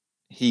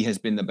he has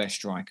been the best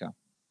striker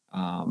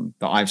that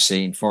I've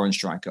seen, foreign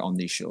striker on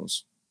these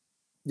shores.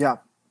 Yeah.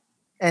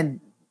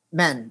 And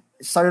man,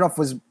 it started off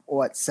was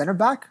center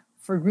back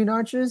for Green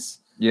Archers?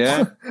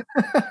 Yeah.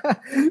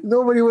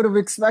 Nobody would have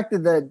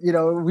expected that,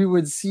 we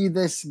would see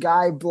this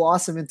guy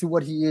blossom into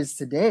what he is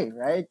today,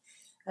 right?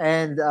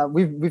 And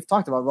we've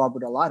talked about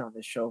Robert a lot on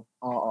this show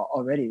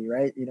already,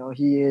 right?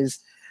 He is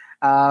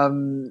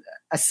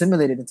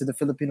assimilated into the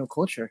Filipino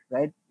culture,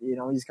 right?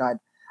 He's got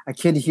a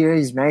kid here.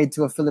 He's married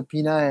to a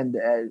Filipina, and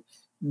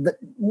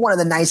one of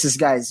the nicest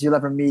guys you'll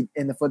ever meet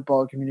in the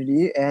football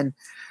community. And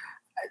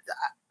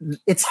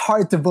it's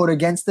hard to vote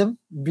against him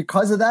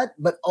because of that,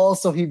 but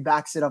also he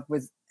backs it up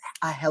with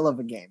a hell of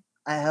a game.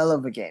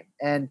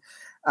 And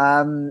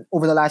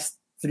over the last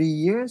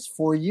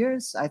 4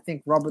 years, I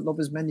think Robert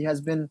Lopez Mendy has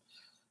been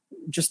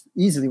just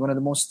easily one of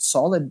the most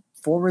solid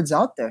forwards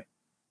out there.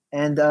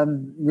 And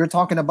we're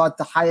talking about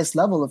the highest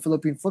level of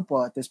Philippine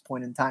football at this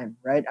point in time,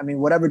 right? I mean,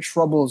 whatever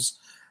troubles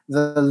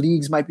the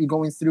leagues might be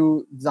going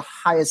through, the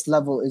highest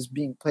level is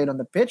being played on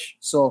the pitch.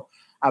 So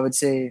I would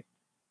say,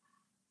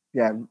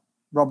 yeah,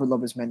 Robert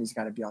Lopez Mendy's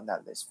got to be on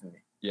that list for me.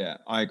 Yeah,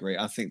 I agree.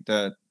 I think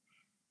that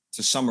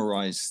to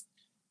summarize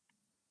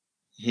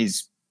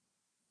his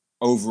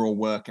overall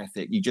work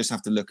ethic, you just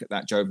have to look at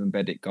that Jovan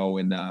Bedic goal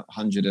in the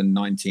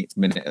 119th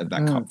minute of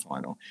that cup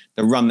final.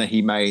 The run that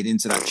he made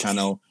into that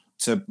channel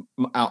to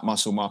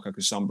outmuscle Marco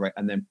Casombre,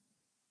 and then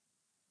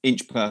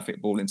inch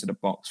perfect ball into the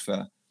box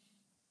for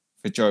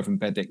Jovan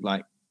Bedic.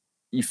 Like,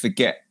 you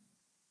forget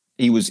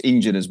he was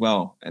injured as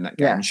well in that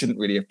game. Yeah. He shouldn't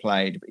really have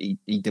played, but he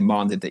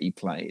demanded that he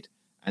played.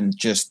 And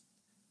just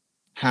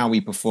how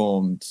he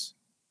performed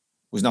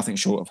was nothing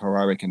short of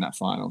heroic in that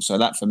final. So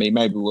that, for me,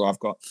 maybe where I've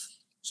got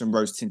some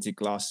rose-tinted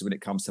glasses when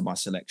it comes to my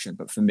selection.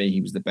 But for me,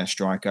 he was the best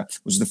striker. It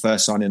was the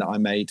first signing that I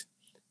made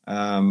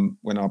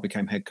when I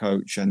became head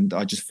coach. And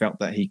I just felt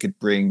that he could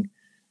bring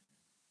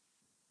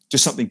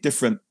just something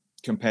different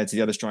compared to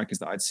the other strikers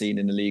that I'd seen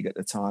in the league at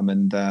the time.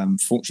 And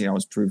fortunately, I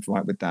was proved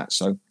right with that.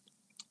 So,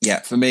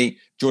 yeah, for me,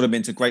 Jordan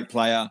Minter, great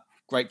player,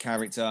 great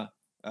character,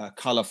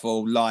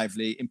 colourful,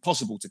 lively,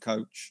 impossible to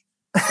coach.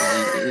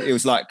 It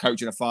was like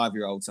coaching a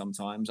 5-year-old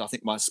sometimes. I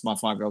think my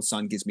 5-year-old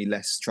son gives me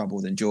less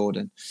trouble than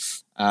Jordan,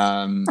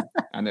 and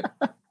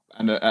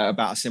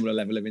about a similar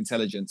level of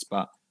intelligence.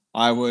 But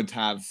I would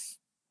have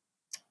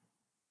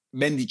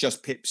Mendy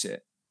just pips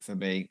it for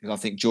me, because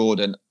I think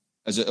Jordan,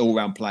 as an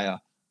all-round player,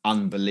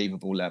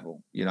 unbelievable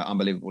level.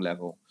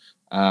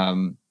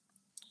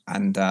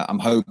 And I'm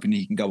hoping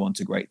he can go on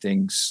to great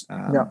things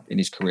in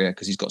his career,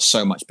 because he's got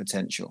so much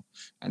potential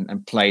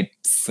and played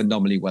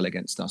phenomenally well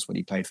against us when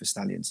he played for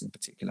Stallions in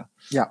particular.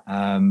 Yeah.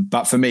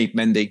 But for me,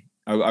 Mendy,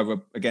 over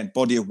again,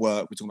 body of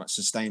work, we're talking about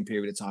sustained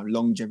period of time,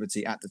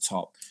 longevity at the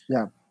top.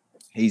 Yeah.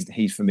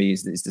 He for me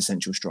is the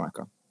central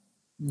striker.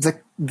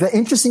 The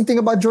interesting thing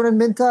about Jordan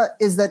Minta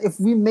is that if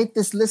we make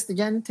this list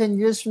again 10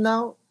 years from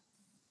now,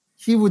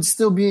 he would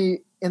still be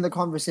in the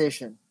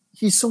conversation.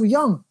 He's so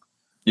young.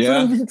 Yeah.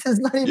 Jordan Minta is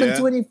not even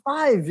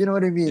 25, you know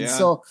what I mean? Yeah.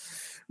 So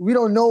we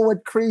don't know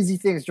what crazy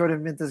things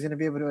Jordan Minta is going to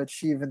be able to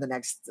achieve in the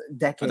next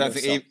decade. I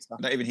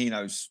don't even he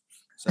knows.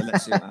 So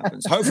let's see what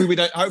happens.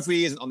 Hopefully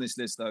he isn't on this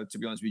list, though, to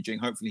be honest with you, Jing.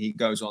 Hopefully he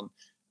goes on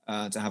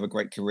to have a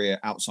great career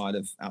outside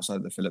of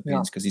the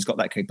Philippines, because he's got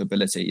that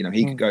capability.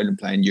 He could go and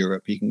play in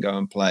Europe. He can go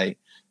and play,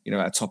 at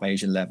a top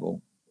Asian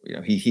level.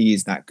 He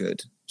is that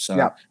good.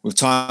 So with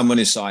time on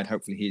his side,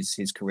 hopefully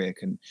his career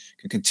can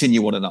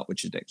continue on an upward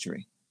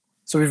trajectory.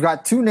 So we've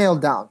got 2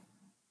 nailed down.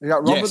 We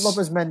got Robert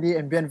Lopez Mendy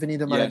and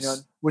Bienvenido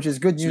Marañón, which is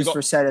good news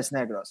for Ceres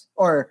Negros.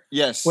 Or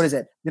what is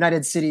it?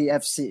 United City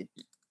FC.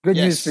 Good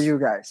news for you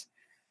guys.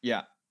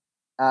 Yeah.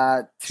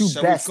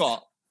 So best. We've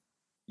got.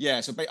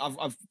 Yeah, so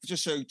I've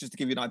just to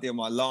give you an idea of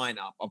my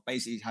lineup, I've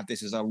basically had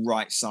this as a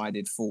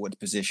right-sided forward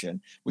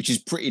position, which is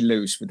pretty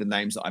loose with the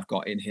names that I've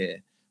got in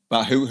here.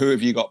 But who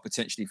have you got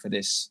potentially for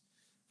this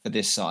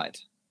side?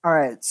 All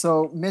right,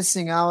 so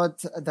missing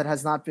out that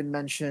has not been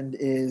mentioned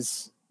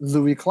is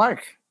Louis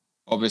Clark.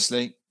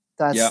 Obviously.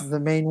 That's the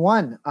main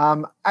one.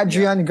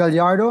 Adrian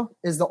Gallardo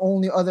is the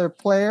only other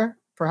player,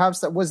 perhaps,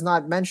 that was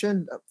not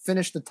mentioned.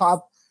 Finished the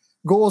top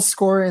goal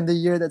scorer in the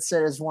year that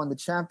Ceres won the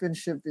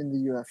championship in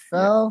the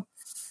UFL.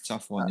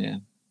 Tough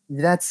one,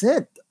 That's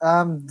it.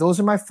 Those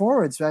are my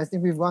forwards. I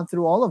think we've gone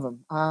through all of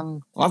them.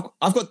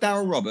 I've got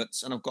Daryl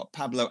Roberts and I've got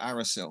Pablo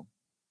Aracil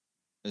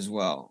as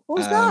well.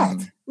 Who's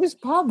that? Who's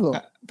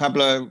Pablo?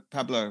 Pablo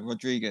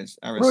Rodriguez.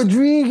 Aracil.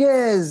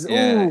 Rodriguez.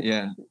 Yeah, Ooh,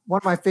 yeah. One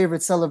of my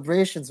favorite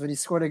celebrations when he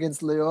scored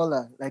against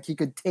Loyola. Like he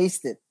could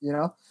taste it, you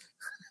know?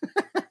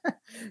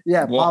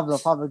 Yeah,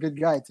 Pablo, good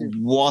guy too.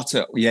 What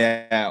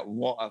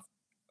a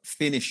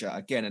finisher.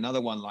 Again,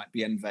 another one like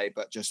Bienve,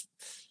 but just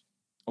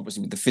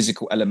obviously with the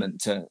physical element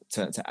to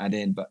add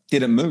in, but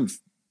did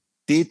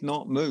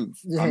not move.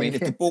 Yeah, I mean,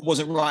 if the ball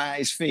wasn't right at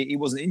his feet, he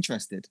wasn't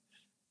interested.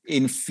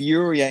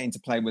 Infuriating to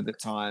play with at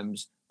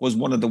times, was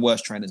one of the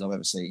worst trainers I've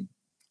ever seen.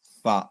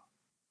 But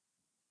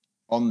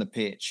on the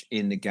pitch,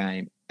 in the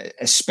game,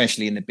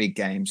 especially in the big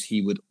games,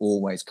 he would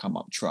always come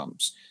up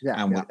trumps.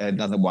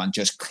 Another one,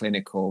 just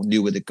clinical,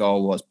 knew where the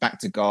goal was, back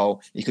to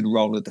goal. He could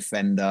roll the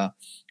defender.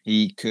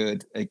 He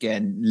could,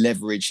 again,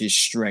 leverage his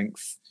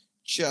strength.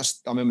 I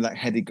remember that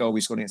headed goal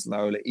we scored against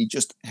Loyola. He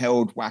just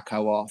held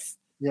Wacko off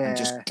and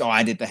just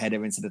guided the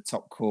header into the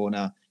top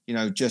corner. You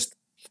know, just,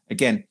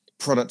 again,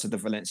 product of the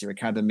Valencia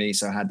Academy,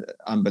 so had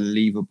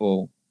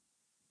unbelievable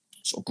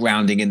sort of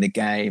grounding in the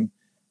game.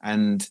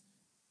 And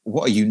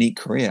what a unique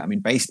career. I mean,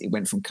 basically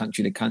went from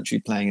country to country,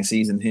 playing a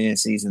season here,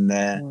 season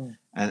there,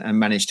 and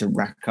managed to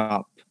rack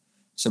up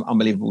some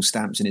unbelievable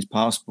stamps in his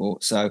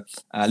passport. So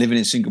living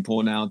in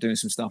Singapore now, doing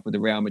some stuff with the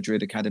Real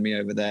Madrid Academy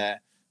over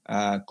there.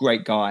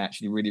 Great guy,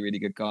 actually, really, really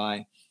good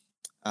guy.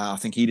 I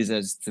think he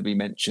deserves to be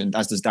mentioned,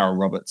 as does Daryl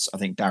Roberts. I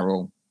think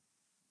Daryl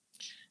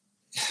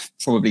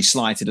probably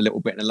slighted a little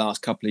bit in the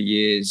last couple of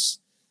years.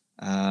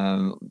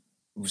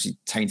 Obviously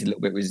tainted a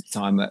little bit with his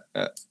time at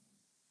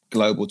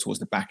Global towards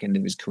the back end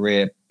of his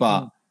career,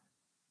 but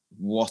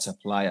what a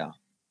player.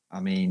 I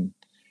mean,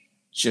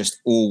 just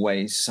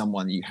always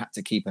someone you had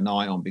to keep an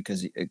eye on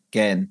because,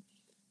 again,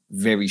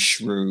 very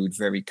shrewd,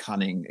 very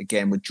cunning.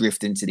 Again, would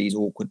drift into these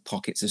awkward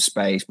pockets of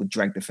space, would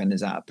drag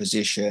defenders out of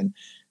position,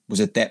 was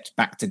adept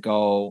back to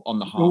goal on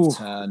the half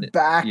turn.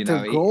 Back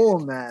to goal,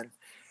 man.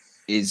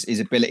 His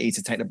ability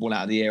to take the ball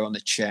out of the air on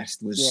the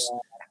chest was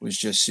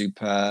just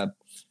superb.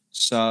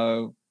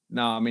 So,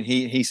 no, I mean,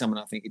 he's someone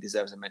I think he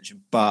deserves a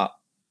mention. But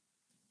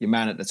your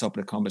man at the top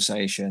of the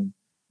conversation,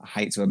 I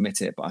hate to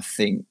admit it, but I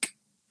think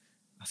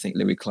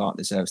Louis Clark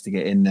deserves to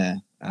get in there.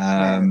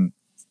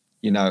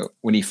 You know,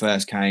 when he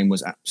first came,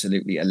 was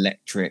absolutely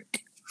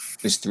electric,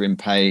 blistering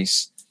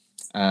pace,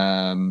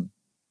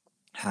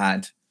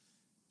 had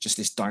just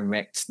this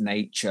direct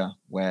nature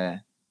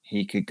where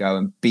he could go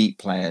and beat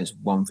players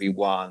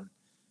 1v1,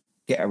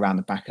 get around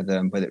the back of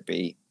them, whether it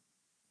be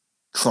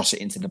cross it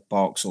into the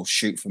box or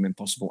shoot from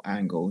impossible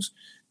angles.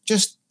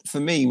 Just for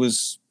me,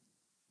 was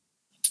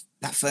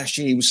that first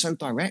year he was so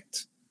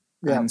direct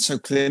and so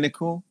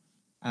clinical.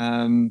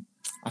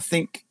 I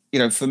think, you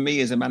know, for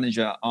me as a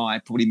manager, I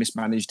probably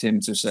mismanaged him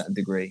to a certain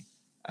degree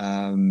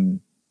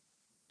when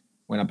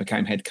I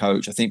became head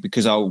coach. I think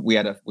because we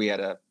had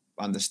a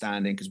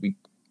understanding because we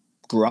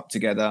grew up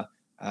together.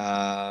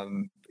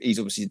 He's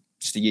obviously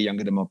just a year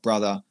younger than my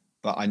brother,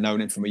 but I known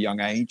him from a young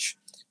age.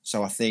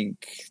 So I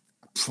think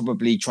I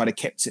probably try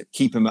to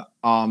keep him at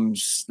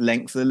arm's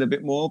length a little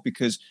bit more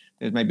because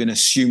there's maybe an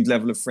assumed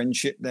level of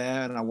friendship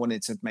there. And I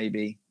wanted to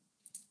maybe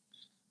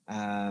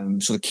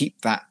sort of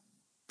keep that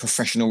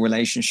professional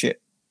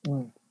relationship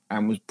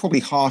and was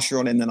probably harsher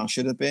on him than I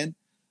should have been.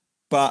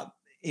 But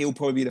he'll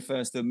probably be the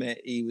first to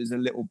admit he was a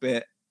little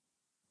bit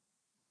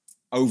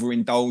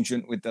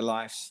overindulgent with the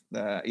life,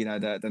 the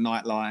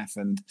nightlife,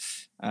 and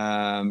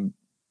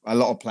a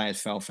lot of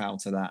players fell foul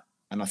to that.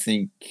 And I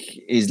think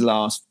his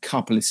last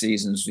couple of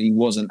seasons, he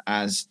wasn't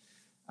as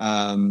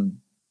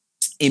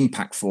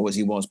impactful as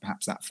he was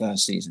perhaps that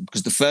first season.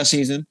 Because the first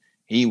season,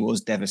 he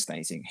was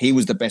devastating. He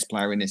was the best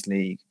player in this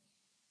league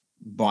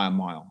by a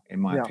mile, in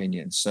my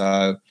opinion.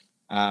 So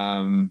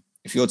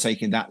if you're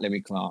taking that,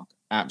 Louis Clark,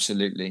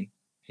 absolutely,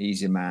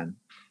 he's your man.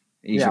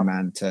 He's your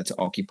man to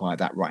occupy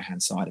that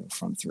right-hand side of the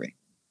front three.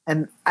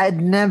 And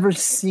I'd never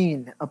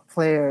seen a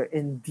player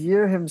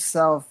endear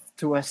himself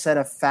to a set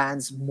of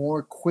fans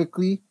more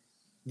quickly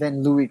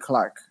than Louis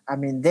Clark. I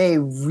mean, they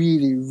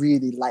really,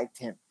 really liked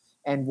him.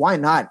 And why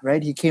not,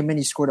 right? He came in,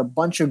 he scored a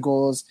bunch of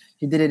goals.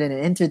 He did it in an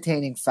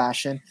entertaining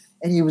fashion.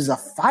 And he was a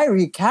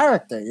fiery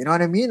character. You know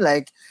what I mean?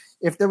 Like,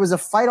 if there was a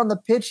fight on the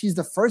pitch, he's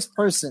the first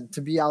person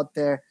to be out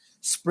there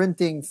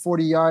sprinting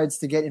 40 yards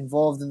to get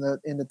involved in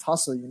the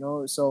tussle, you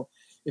know? So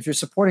if you're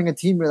supporting a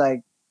team, you're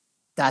like,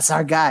 that's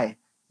our guy.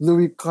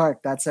 Louis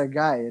Clark, that's our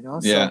guy, you know?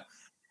 Yeah. So,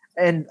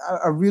 and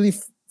a really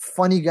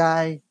funny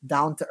guy,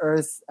 down to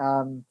earth.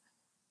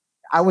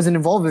 I wasn't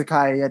involved with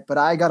Kai yet, but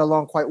I got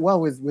along quite well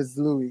with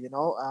Louis, you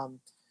know?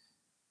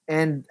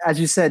 And as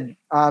you said,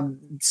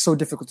 so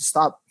difficult to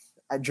stop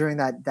during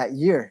that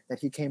year that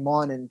he came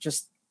on, and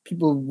just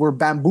people were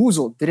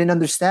bamboozled, didn't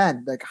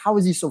understand. Like, how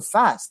is he so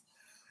fast?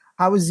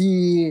 How is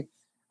he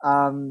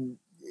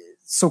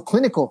so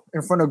clinical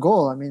in front of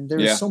goal? I mean, there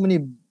were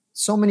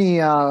so many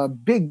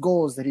big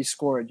goals that he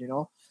scored, you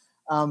know?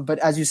 But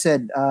as you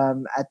said,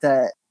 at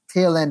the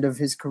tail end of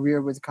his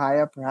career with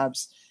Kaya,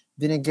 perhaps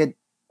didn't get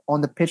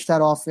on the pitch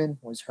that often,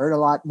 was hurt a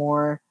lot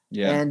more.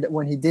 Yeah. And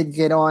when he did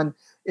get on,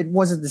 it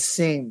wasn't the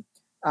same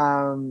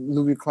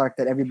Louis Clark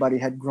that everybody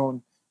had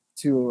grown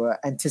to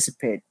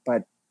anticipate.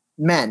 But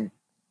man,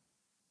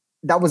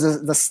 that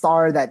was the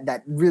star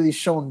that really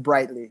shone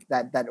brightly.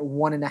 That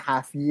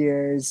 1.5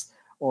 years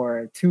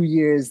or 2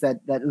 years that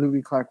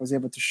Louis Clark was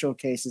able to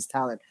showcase his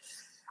talent.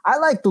 I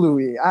like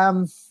Louis.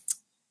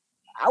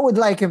 I would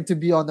like him to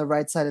be on the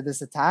right side of this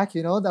attack.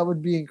 That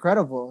would be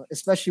incredible,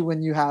 especially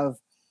when you have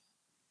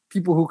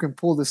people who can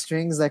pull the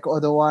strings like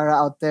Odawara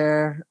out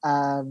there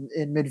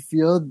in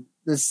midfield.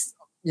 This,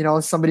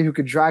 somebody who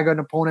could drag an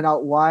opponent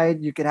out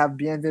wide. You could have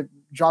Bienve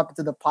drop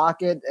into the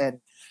pocket, and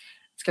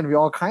it's going to be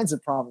all kinds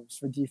of problems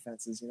for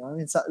defenses.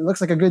 It looks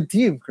like a good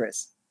team,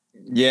 Chris.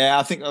 Yeah,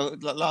 I think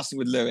last thing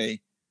with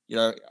Louis,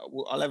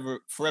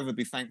 I'll forever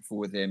be thankful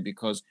with him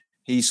because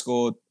he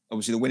scored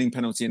obviously the winning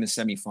penalty in the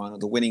semi-final,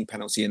 the winning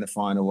penalty in the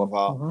final of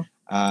our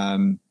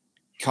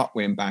cup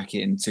win back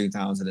in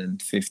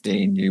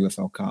 2015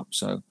 UFL Cup.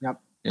 So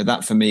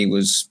that for me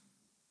was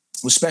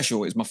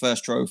special. It was my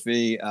first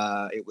trophy.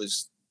 It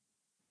was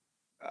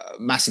a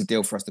massive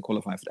deal for us to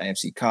qualify for the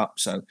AFC Cup.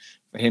 So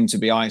for him to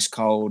be ice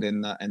cold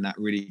in that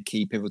really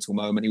key pivotal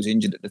moment, he was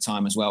injured at the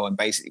time as well, and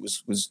basically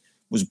was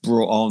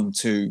brought on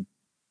to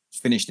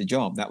finish the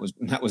job. That was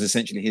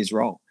essentially his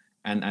role,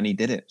 and he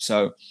did it.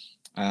 So.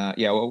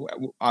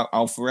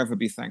 I'll forever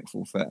be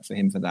thankful for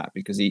him for that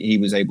because he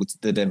was able to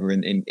deliver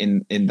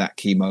in that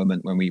key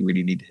moment when we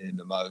really needed him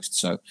the most.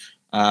 So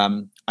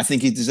I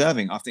think he's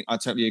deserving. I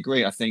totally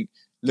agree. I think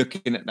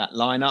looking at that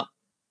lineup,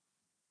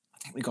 I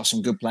think we've got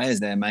some good players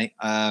there, mate.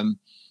 I'm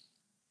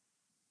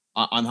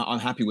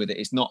happy with it.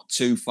 It's not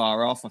too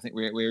far off. I think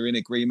we're in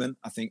agreement.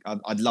 I think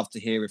I'd love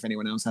to hear if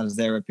anyone else has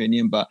their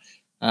opinion, but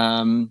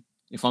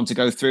if I'm to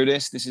go through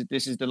this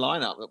is the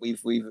lineup that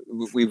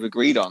we've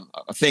agreed on.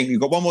 I think we've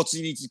got one more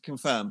you need to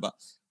confirm, but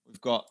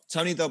we've got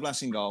Tony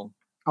Doblas in goal.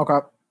 Okay.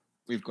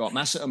 We've got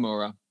Masa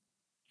Amura.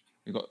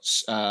 We've got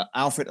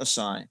Alfred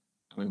Osai, and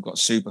we've got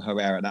Super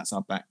Herrera. That's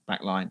our back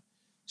line.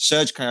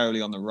 Serge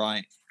Kaoli on the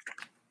right.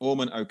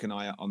 Orman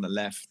Okanaya on the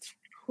left.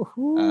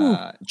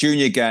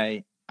 Junior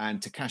Gay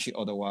and Takashi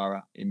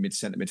Odawara in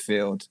centre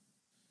midfield.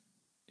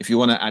 If you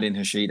want to add in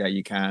Hashida,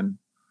 you can.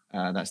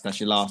 That's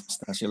your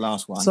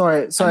last one.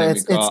 Sorry.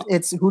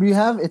 It's who do you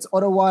have? It's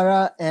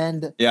Odawara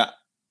and who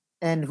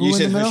you in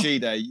said the middle?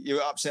 Hashida. You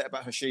were upset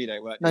about Hashida,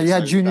 weren't you? No, you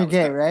had Junior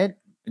Gay, right?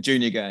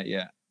 Junior Gay,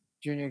 yeah.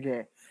 Junior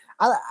Gay.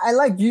 I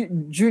like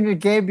Junior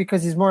Gay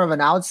because he's more of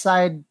an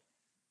outside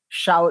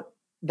shout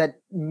that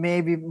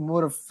maybe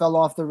would have fell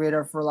off the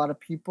radar for a lot of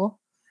people.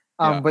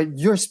 But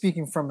you're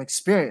speaking from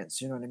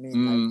experience. You know what I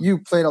mean? Like you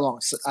played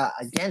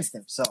against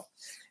him, so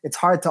it's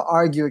hard to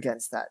argue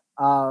against that.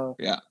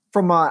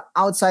 From an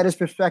outsider's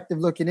perspective,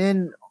 looking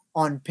in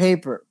on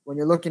paper, when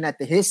you're looking at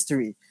the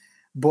history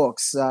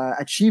books,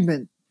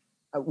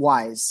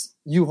 achievement-wise,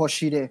 Yu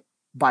Hoshide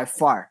by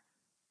far,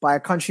 by a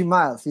country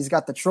mile. He's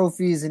got the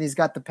trophies and he's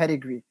got the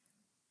pedigree.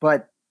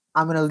 But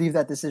I'm going to leave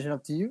that decision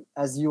up to you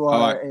as you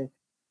are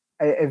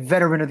a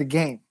veteran of the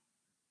game.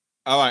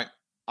 All right.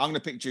 I'm going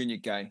to pick Junior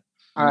Gay.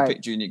 Pick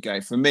Junior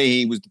Gay. For me,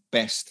 he was the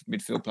best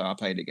midfield player I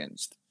played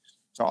against.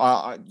 So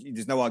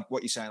there's no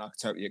what you're saying. I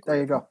totally agree.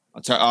 There you go. I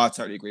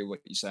totally agree with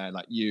what you're saying.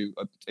 Like you,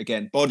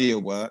 again, body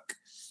of work.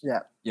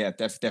 Yeah,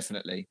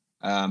 definitely.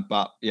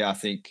 But yeah, I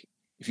think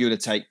if you were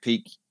to take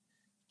peak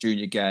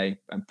Junior Gay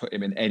and put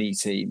him in any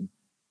team,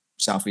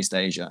 Southeast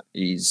Asia,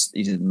 he's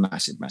a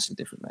massive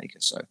difference maker.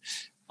 So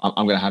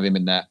I'm going to have him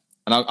in there.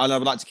 And I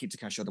would like to keep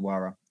Takashi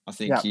Odawara. I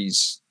think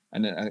he's,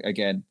 and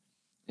again,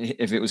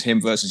 if it was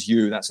him versus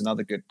you, that's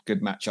another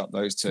good matchup.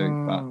 Those two.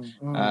 But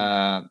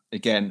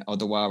again,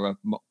 Odawara.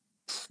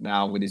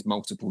 Now with his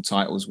multiple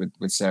titles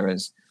with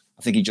Ceres,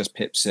 I think he just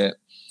pips it.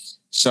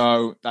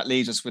 So that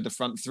leaves us with the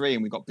front three,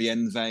 and we've got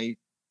Bienve,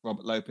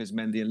 Robert Lopez,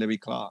 Mendy, and Louis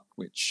Clark,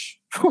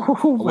 which I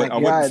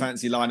wouldn't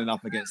fancy lining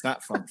up against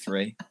that front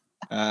three.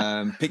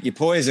 Pick your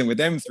poison with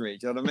them three.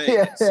 Do you know what I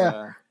mean?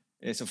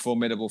 It's a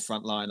formidable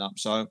front lineup.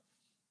 So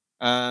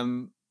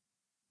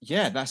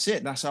that's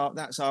it. That's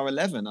our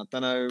 11. I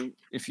don't know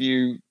if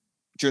you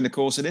during the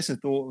course of this have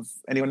thought of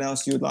anyone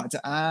else you would like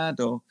to add,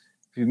 or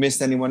if you've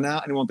missed anyone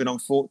out, anyone been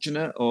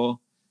unfortunate, or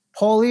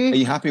Paulie? Are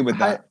you happy with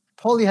that?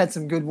 Paulie had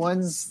some good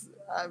ones.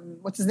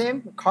 What's his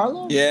name?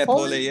 Carlo? Yeah,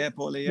 Paulie.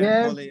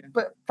 Yeah,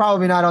 but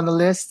probably not on the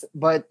list.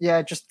 But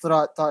yeah, just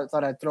thought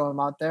I'd throw him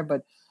out there.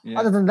 But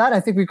other than that, I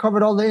think we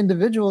covered all the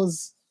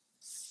individuals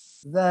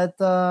that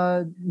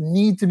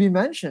need to be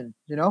mentioned.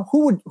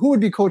 Who would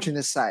be coaching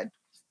this side?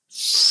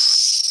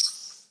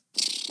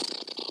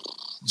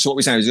 So what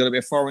we're saying is it's got to be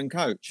a foreign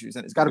coach.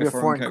 It's got to be a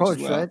foreign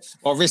coach, right?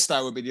 Well,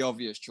 Risto would be the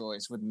obvious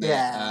choice, wouldn't it?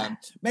 Yeah.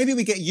 Maybe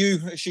we get Yu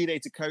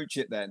Hoshide to coach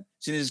it then.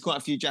 So there's quite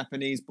a few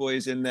Japanese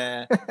boys in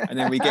there, and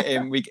then we get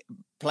him.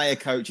 Player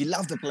coach. He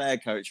loved the player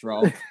coach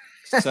role.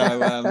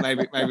 So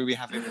maybe we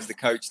have him as the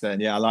coach then.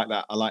 Yeah, I like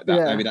that.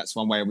 Yeah. Maybe that's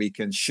one way we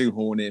can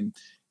shoehorn him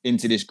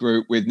into this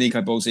group with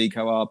Nico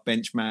Bolzico, our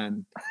bench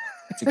man,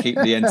 to keep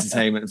the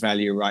entertainment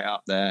value right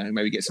up there, and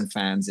maybe get some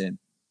fans in.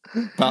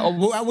 But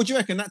what would you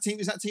reckon?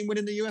 Is that team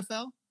winning the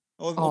UFL?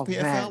 or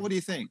PFL? Man. What do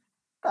you think?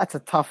 That's a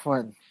tough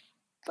one.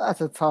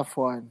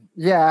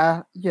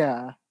 Yeah.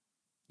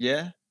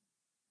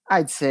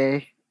 I'd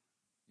say.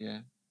 Yeah.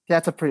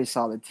 That's a pretty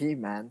solid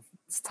team, man.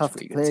 It's tough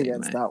to play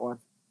against that one.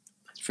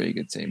 It's a pretty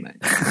good team, mate.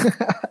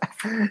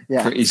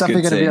 Yeah, it's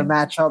definitely going to be a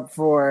matchup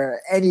for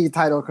any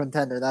title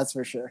contender, that's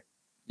for sure.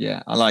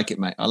 Yeah, I like it,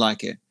 mate. I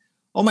like it.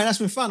 Oh, mate, that's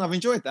been fun. I've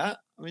enjoyed that.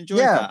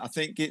 I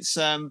think it's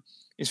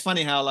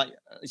funny how, like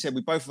you said,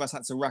 both of us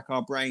had to rack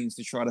our brains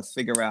to try to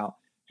figure out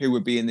who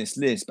would be in this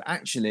list. But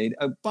actually,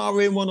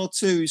 barring one or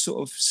two who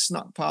sort of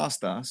snuck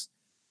past us,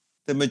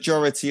 the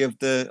majority of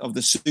the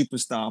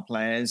superstar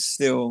players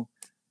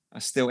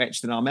are still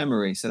etched in our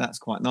memory. So that's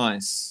quite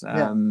nice.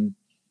 And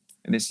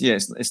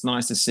it's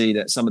nice to see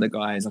that some of the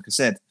guys, like I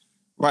said,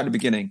 right at the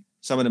beginning,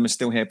 some of them are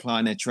still here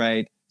plying their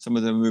trade. Some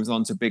of them moved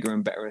on to bigger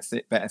and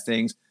better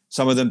things.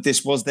 Some of them,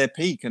 this was their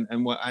peak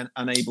and were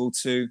unable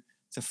to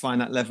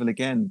find that level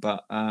again.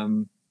 But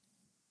I'm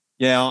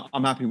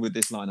happy with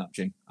this lineup,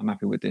 G. I'm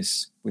happy with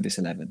this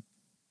 11.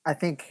 I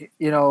think,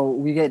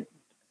 we get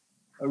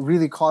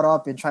really caught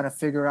up in trying to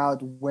figure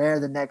out where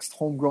the next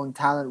homegrown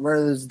talent, where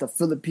is the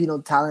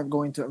Filipino talent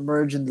going to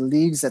emerge in the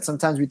leagues that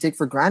sometimes we take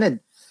for granted.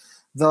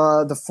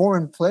 The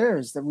foreign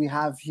players that we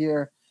have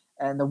here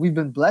and that we've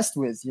been blessed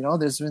with,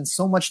 there's been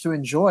so much to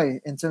enjoy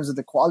in terms of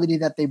the quality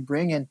that they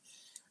bring, and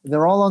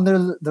they're all on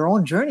their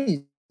own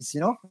journeys,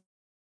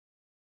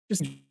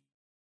 Just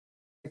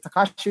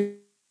Takashi,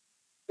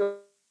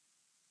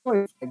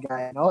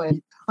 guy, and 100%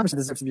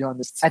 deserves to be on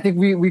this. I think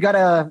we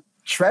gotta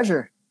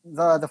treasure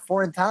the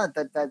foreign talent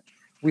that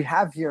we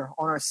have here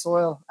on our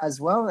soil as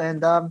well,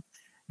 and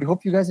we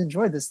hope you guys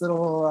enjoyed this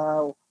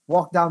little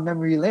walk down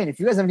memory lane.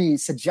 If you guys have any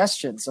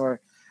suggestions or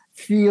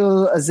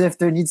feel as if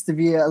there needs to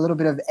be a little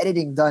bit of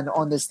editing done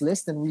on this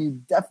list, and we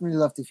definitely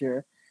love to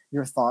hear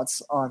your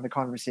thoughts on the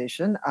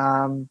conversation.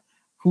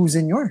 Who's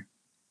in your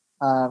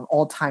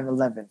all-time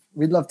 11?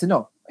 We'd love to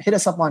know. Hit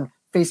us up on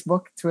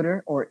Facebook,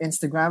 Twitter, or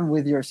Instagram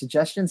with your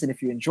suggestions. And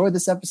if you enjoyed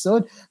this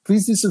episode,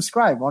 please do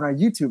subscribe on our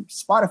YouTube,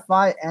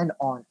 Spotify, and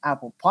on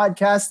Apple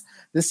Podcasts.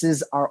 This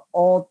is our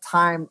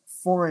all-time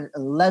foreign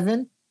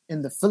 11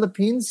 in the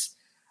Philippines.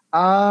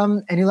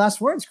 Any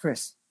last words,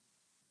 Chris?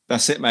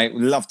 That's it, mate.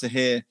 We'd love to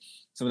hear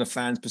some of the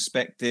fans'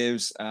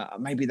 perspectives.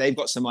 Maybe they've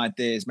got some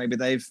ideas. Maybe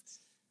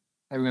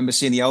I remember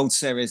seeing the old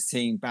Ceres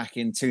team back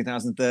in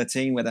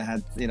 2013 where they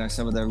had,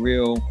 some of the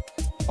real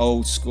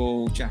old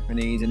school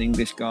Japanese and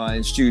English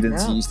guys,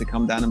 students who used to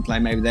come down and play.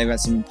 Maybe they've had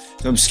some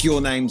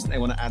obscure names that they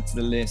want to add to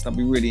the list. I'd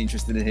be really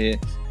interested to hear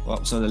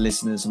what some of the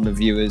listeners, some of the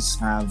viewers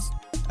have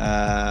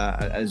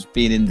as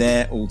being in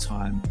their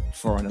all-time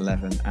foreign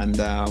 11. And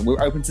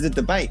we're open to the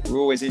debate. We're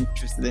always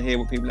interested to hear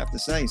what people have to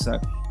say. So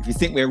if you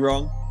think we're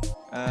wrong,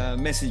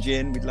 message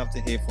in. We'd love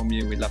to hear from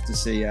you. We'd love to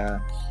see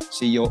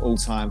your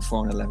all-time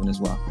foreign 11 as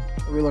well.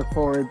 We look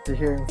forward to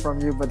hearing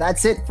from you. But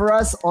that's it for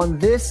us on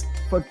this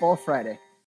Football Friday.